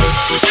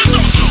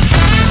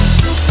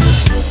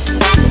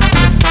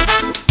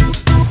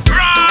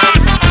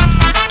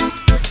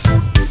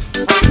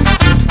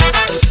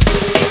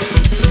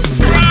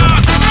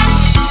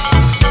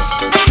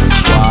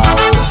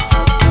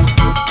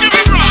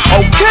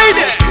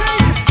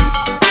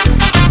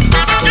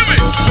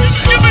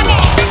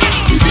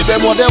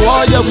 What they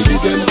want, yeah, we give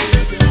them.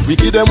 We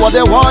give them what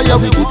they want, yeah,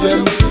 we give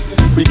them.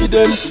 We give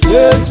them,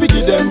 yes, we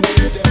give them.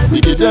 We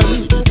give them.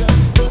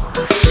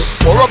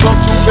 4 o'clock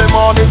Tuesday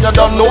morning, you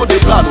don't know the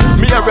plan.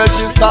 Me a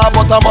register,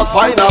 but I must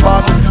find a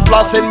van.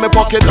 Floss in me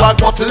pocket, black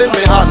bottle in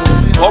me hand.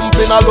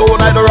 Pumping alone,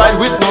 I don't ride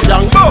with no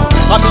gang.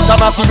 I meet a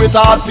party with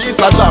a hot piece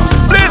of jam.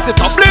 Blaze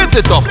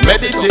it up,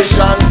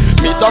 meditation.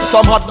 Meet up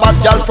some hot bad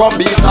girl from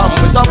Beatham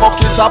with a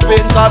bucket of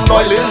paint and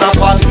oil in a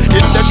pan.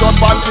 In the short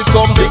pants with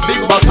some big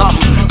bottom,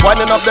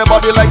 winding up their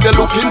body like they're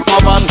looking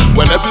for man.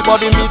 When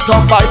everybody meet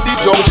up by the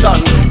junction,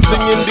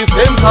 singing the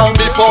same song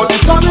before the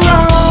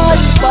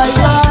sunrise.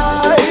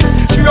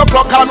 Sunrise, 3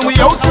 o'clock and we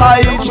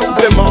outside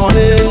Jubilee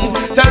morning.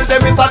 Tell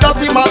them it's a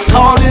dirty mass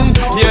calling.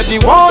 Hear the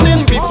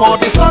warning before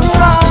the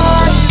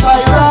sunrise. I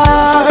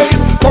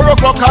rise, 4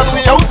 o'clock and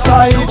we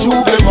outside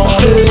Jubilee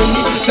morning.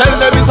 Tell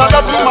them it's a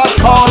dirty mass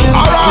calling.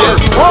 Hear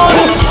the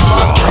warning.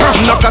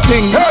 Knock a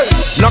ting,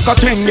 knock a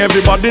ting,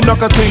 everybody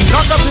knock a ting.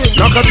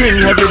 Knock a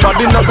ting,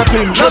 everybody knock a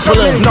ting. Knock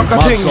a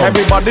ting,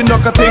 everybody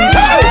knock a ting.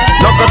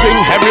 Knock a ting,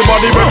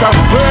 everybody rock a.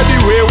 Where the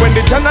way when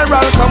the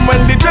general come,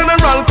 when the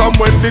general come,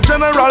 when the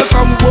general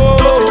come,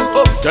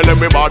 whoa. Tell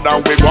everybody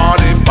that we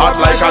want it, bad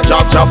like a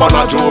job on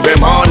a Juve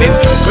morning.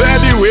 Clear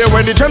the way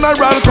when the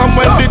general come,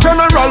 when the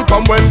general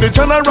come, when the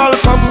general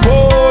come,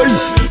 boy.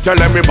 Tell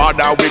everybody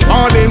that we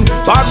want him,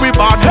 bad we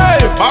bad,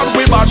 hey, bad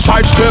we bad.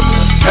 Side step,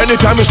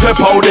 anytime we step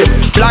out it.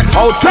 Black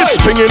outfits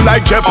swinging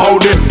like Jeff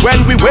Howdy.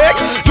 When we wake,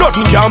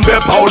 nothing can be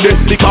powder.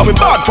 Because we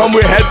bad from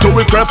we head to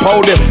we crep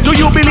powder. Do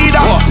you believe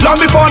that? Long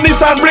before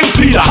Nissan bring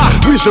Peter,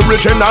 we's the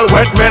original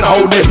wet men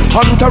howdy.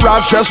 Hunter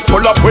Rash just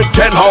pull up with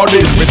 10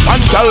 howdies. With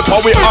handshell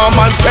for we arm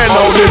and 10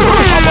 howdies.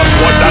 I'm a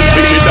squad that's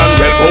bigger than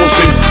well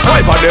hosting.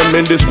 5 of them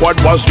in the squad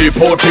was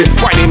deported.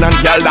 Whining and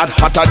yell that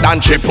hotter than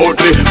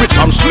Chipotle. With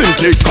some slim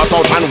cake cut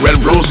out and well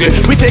rosy.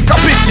 We take a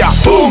picture,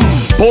 boom,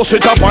 post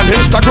it up on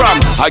Instagram.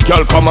 A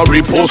girl come and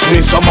repost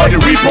me, somebody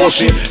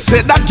repost me.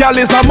 Say that girl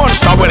is a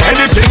monster. When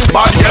anything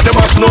bad, yeah, they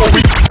must know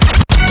we.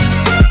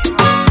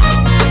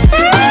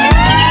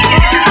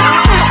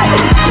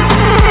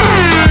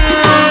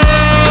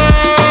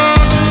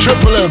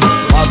 Triple M,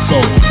 what's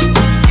up?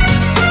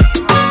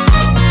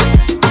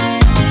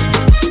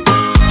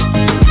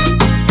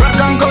 Rock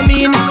and come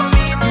in,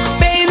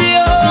 baby,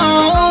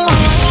 oh.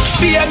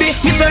 Baby,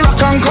 me say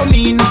rock and come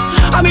in.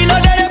 I mean,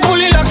 not that they pull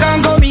it, rock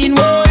and come in.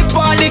 Whoa, if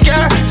all the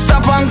car,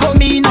 stop and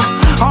come in.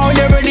 How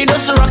they ready,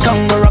 just rock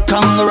and come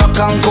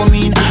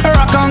in.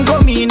 Rock and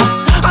come in.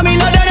 I mean,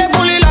 not that they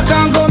pull it, rock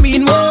and come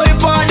in. Whoa,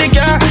 if all the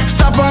car,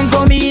 stop and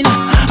come in.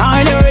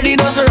 How they ready,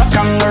 just rock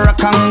and come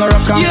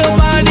in. Your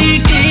body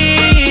clean,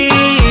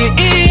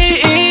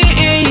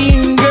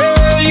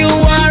 girl, you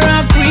are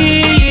a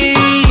queen.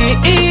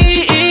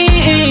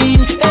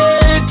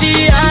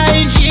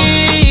 LTIG,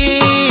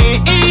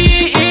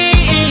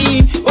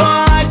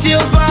 want you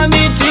for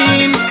me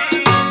team.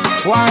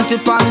 Want you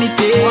for me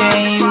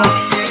team.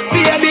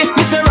 Baby,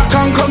 me say rock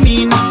and come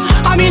in.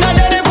 I mean, I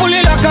let pull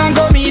it rock and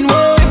come in.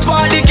 Whoa, if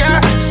all the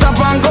car, stop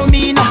and come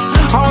in.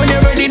 How you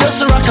ready,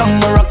 just rock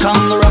and come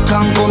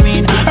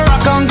in.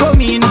 Rock and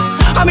come in.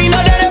 I mean,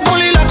 I let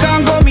pull it rock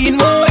and come in.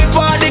 Whoa, if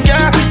all the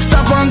car,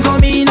 stop and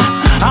come in.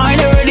 How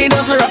you ready,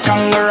 just rock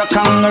and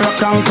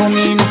come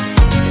in.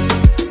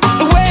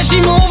 The way she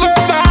move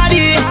her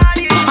body,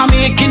 I'm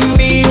making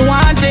me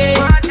want it.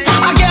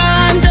 I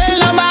can't tell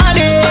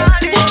nobody,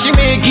 she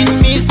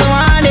making me so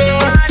honey.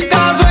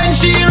 Cause when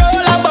she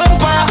roll a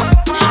bumper,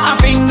 a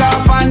finger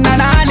on the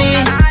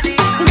nanny.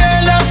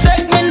 Girl, just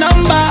take me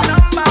number,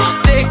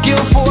 take your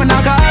phone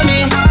and call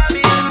me.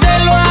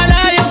 Tell one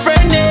of your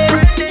friends,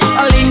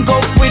 link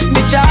up with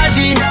me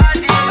charging.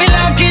 We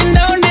locking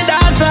down the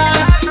dancer,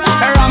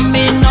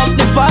 ramming up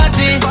the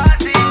party.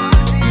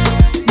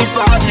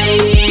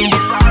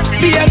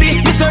 Baby,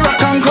 me say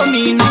rock and come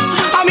in.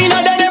 I mean,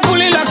 I done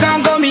pull it rock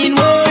and come in.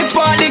 Whoa, if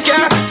all the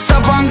car,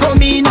 stop and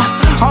come in.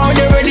 How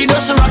they ready,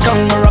 just rock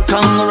and come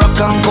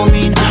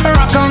in.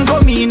 Rock and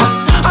come in.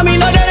 I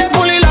mean, I done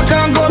pull it rock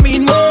and come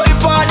in. Whoa,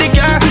 if all the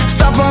car,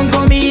 stop and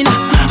come in.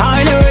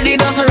 How they ready,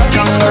 just rock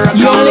and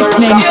You're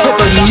listening to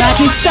the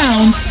Magic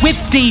Sounds with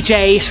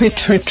DJ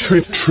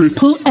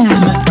Triple M.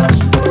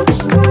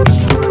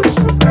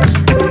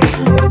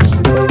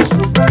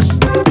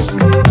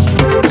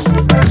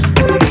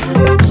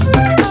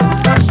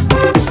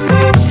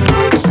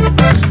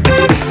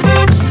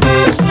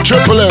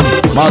 Triple M,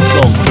 Max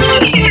off.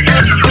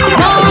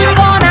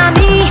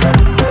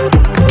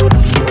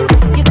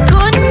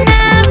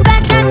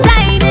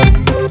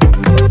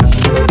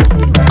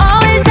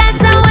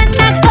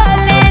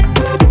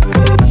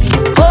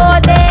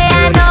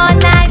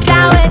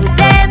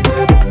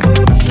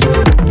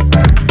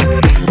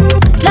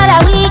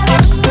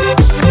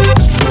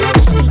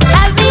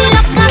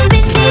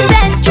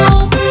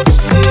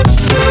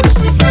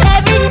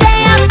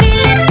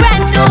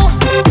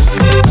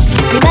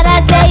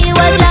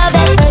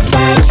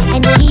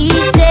 He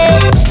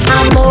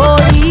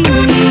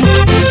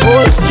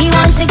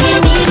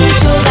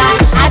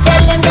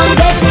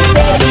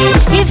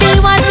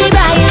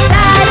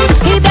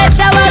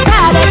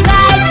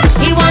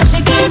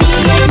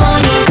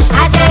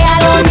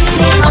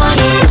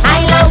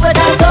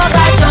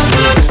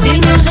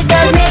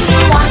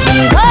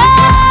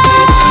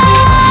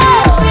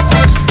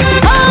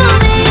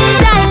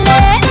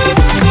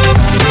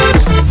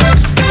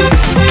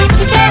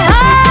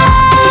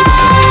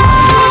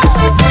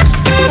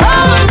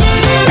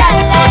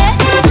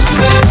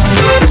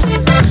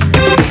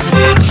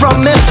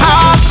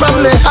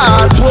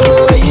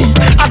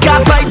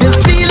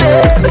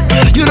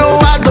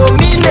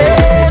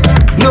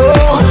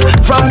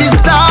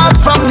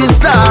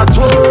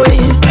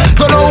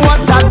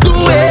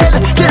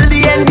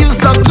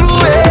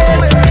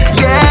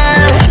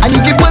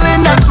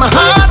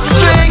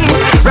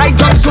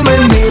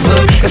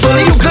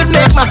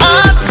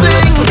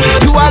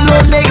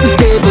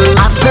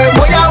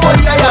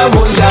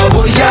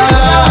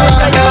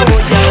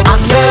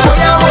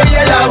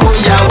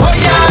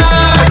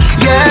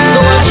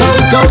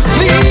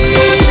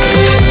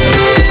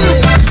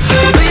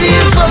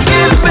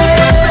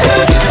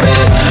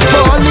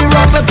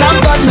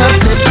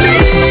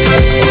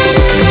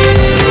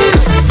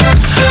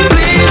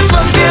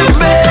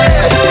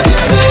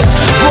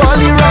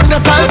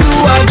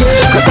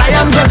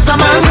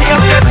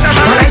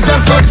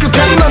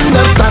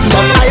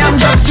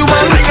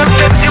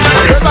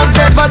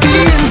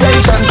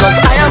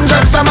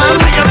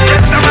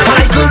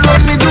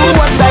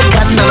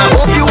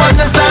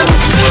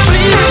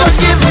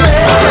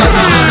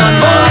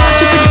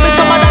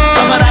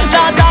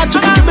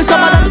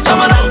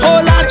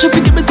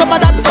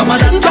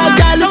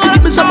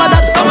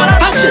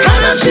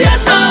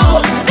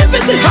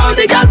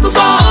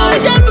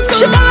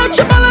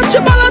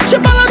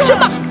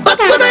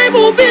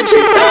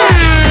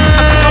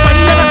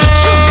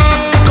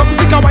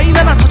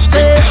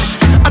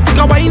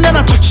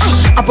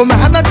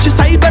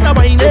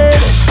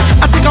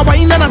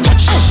and a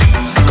touch.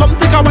 Come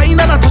take a wine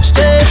and a touch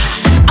there.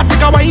 I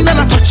take a wine and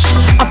a touch.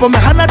 I put my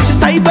hand at your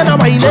side when I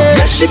wine it.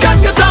 Yes, she can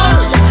get on.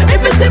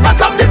 If you say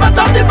bottom, the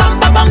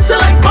bamba bounce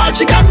like ball,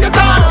 she can get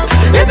on.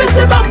 If you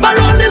say bamba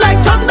rolling like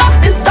thunder,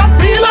 is that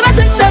real or I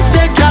think that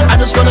fake, girl? I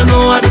just wanna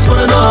know, I just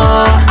wanna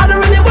know. I don't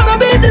really wanna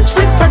be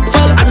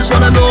disrespectful. I just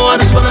wanna know, I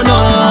just wanna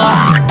know.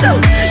 Girl,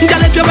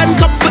 if you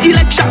went up for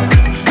election,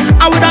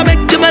 I woulda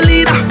make you my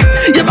leader.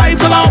 Your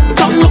vibes are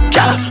uptown, look,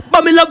 girl.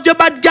 But me love your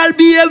bad girl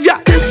behavior.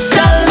 This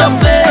girl don't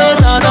play,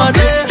 no,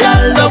 this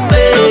girl don't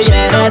play.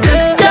 No,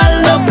 this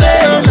girl don't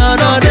play, no,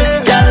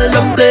 this girl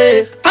don't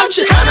play. And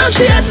she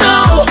had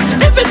now.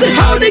 If you see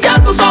how the girl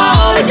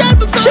before,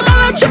 she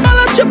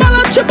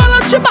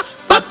balance.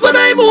 But when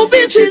I move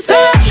in, she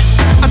say,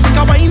 I take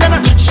a wine and a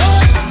touch.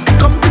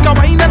 Come take a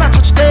wine and a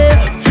touch there.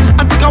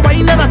 I take a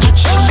wine and a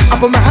touch. I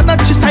put my hand at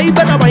your side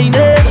when I wine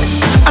it.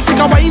 I take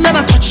a wine and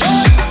a touch.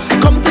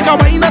 Come take a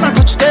wine and a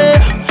touch there.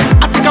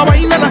 I take a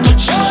wine and a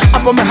touch.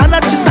 I put my hand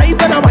at your side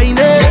when I wine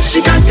it. Yes,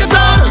 she can get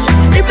on.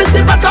 If you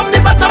say bottom, the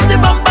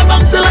bamba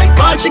bounce like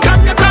ball, she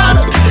can get on.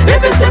 If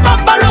you say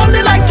bamba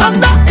rolling like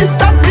thunder, is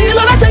that real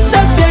or I think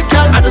that fake,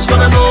 girl? I just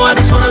wanna know, I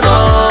just wanna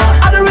know.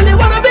 I don't really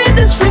wanna be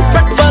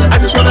disrespectful. I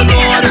just wanna know,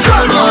 I just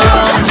wanna know.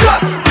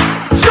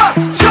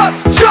 Shots.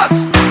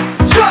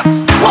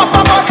 Pop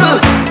a bottle.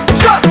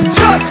 Shots.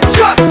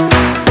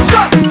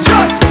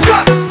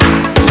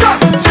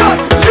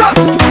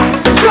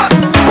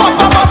 Pop a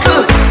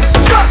bottle.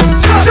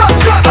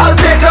 Shots. I'll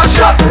take a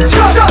shot.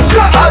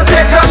 I'll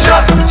take a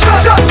shot.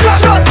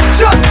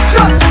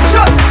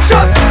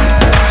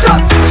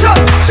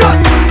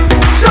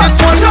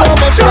 This one's for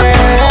my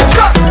friends.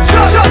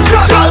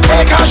 I'll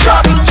take a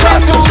shot.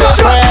 Just to my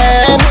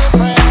friends.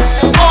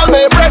 All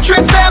my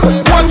brethren them,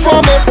 one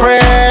for my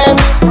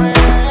friends.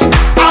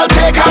 I'll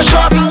take a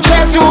shot.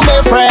 Just to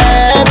my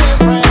friends.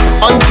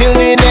 Until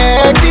the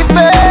next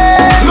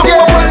event. Look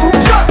my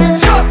friend,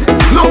 shots.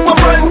 Look my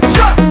friend,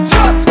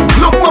 shots.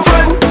 Look my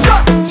friend,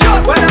 shots.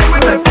 When I'm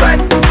with my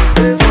friend.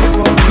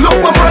 Look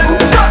my friend,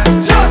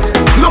 shots.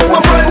 Look my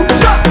friend,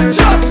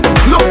 shots.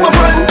 Look my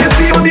friend. You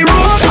see on the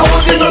road, I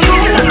want you to do.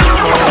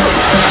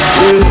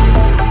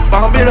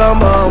 Bam bam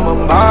bam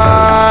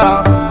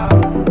bam.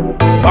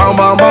 Bam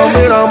bam bam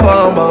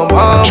bam bam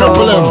bam.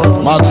 Triple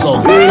M, Mad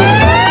South.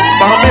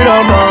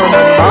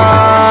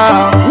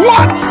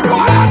 What?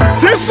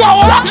 This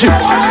hour?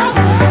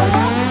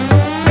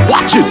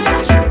 Watch it.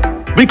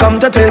 We come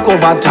to take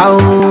over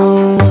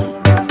town.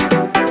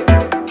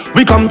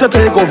 We come to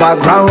take over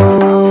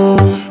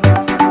ground.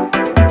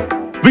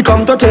 We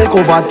come to take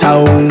over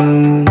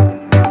town.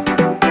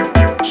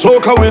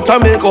 Soca will to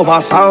make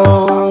over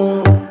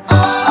sound.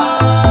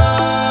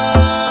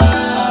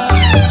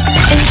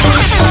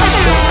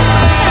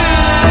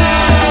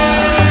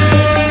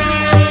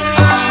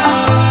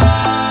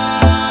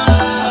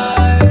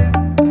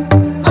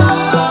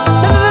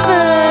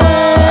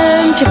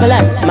 Triple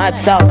M, Mad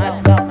South.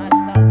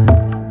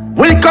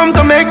 We come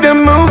to make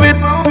them move it.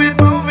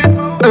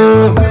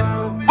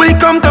 We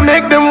come to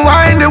make them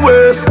wind the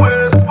waist.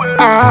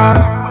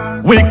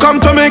 We come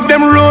to make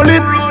them roll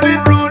it.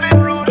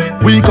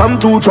 We come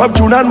to drop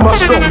tune and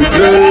mash up the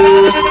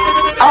place.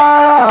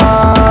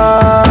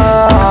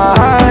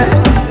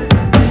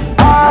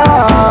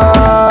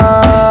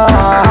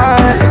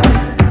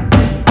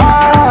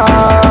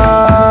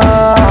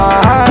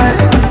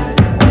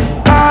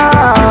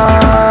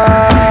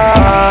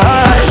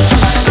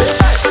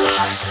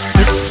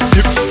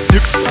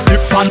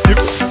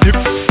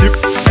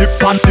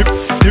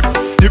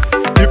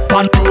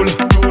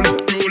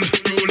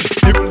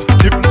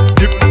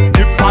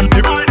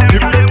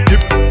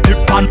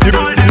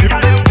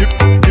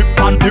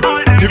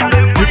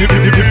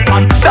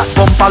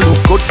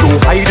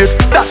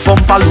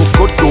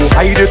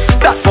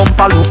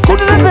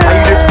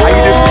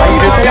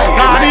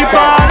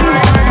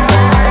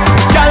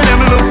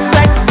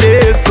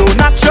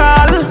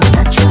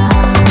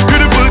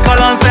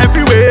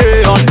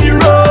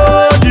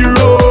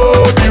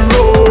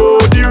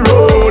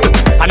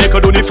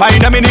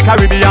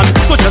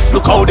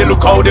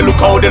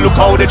 Look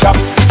how they chop.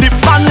 Dip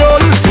and roll,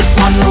 chip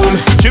and roll.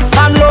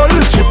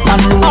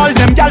 All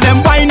them gyal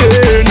them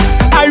whining,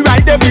 I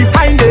ride them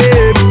behind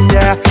them.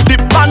 Yeah,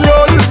 dip and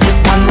roll,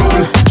 chip and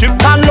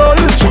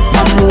roll.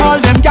 All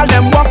them gyal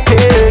them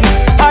walking,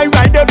 I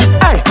ride them.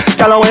 Hey,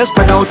 gyal when you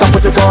spread out and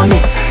put it on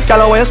me.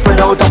 Gyal when you spread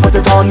out and put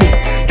it on me.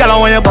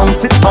 Gyal when you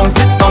bounce it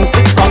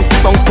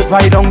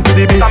right down to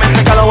the beat.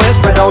 Gyal when you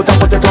spread out and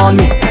put it on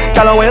me.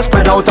 Gyal when you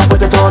spread out and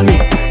put it on me.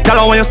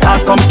 Gyal when you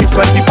start from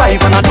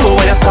 6:25 and I know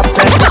when you stop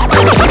 10.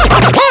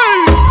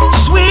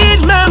 Sweet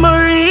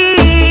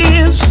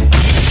memories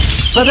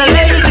for the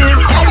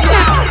ladies.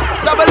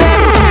 Double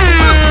M.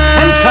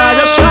 And tired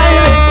of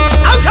smiling.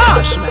 Oh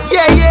gosh, man.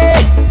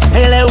 Yeah.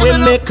 Hey, let we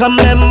make a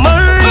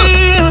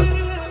memory.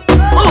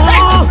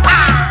 Ooh,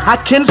 I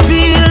can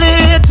feel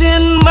it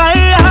in my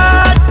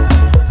heart.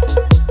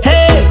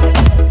 Hey,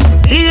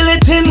 feel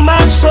it in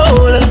my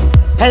soul.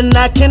 And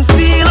I can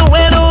feel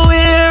when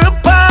we're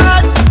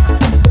apart.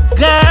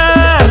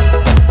 Girl,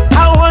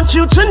 I want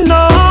you to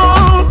know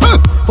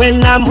when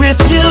I'm with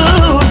you.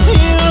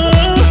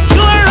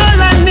 You are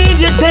all I need,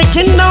 you're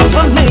taking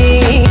over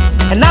me,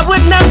 and I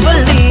would never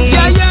leave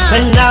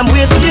when I'm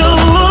with you.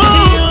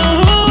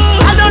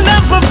 I don't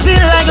ever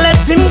feel like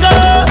letting go.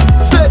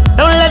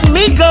 Don't let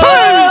me go.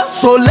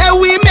 So let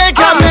we make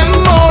a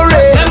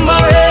memory.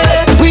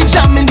 We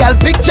jamming girl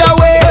picture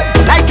way,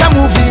 like a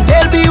movie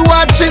they'll be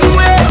watching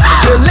way.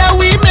 So let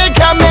we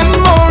make a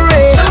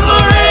memory.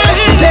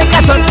 Take a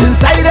shot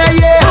inside a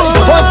year,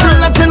 hustle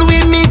until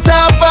we meet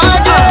up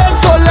again.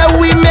 So let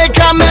we make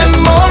a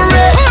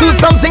memory. Do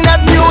something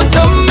that new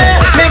to me,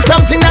 make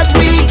something that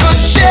we could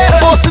share.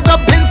 Post it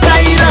up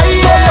inside a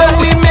year. So let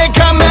we make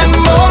a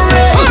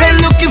memory. They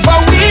looking for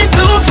we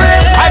to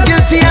friend. I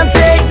guilty and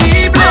take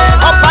the blame.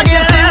 Up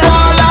against the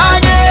wall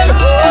again.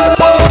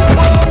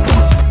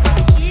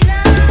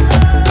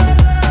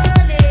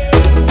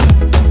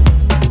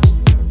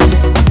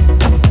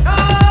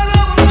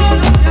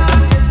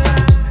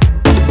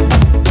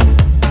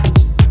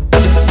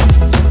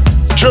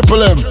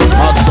 Triple M,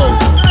 hot soul.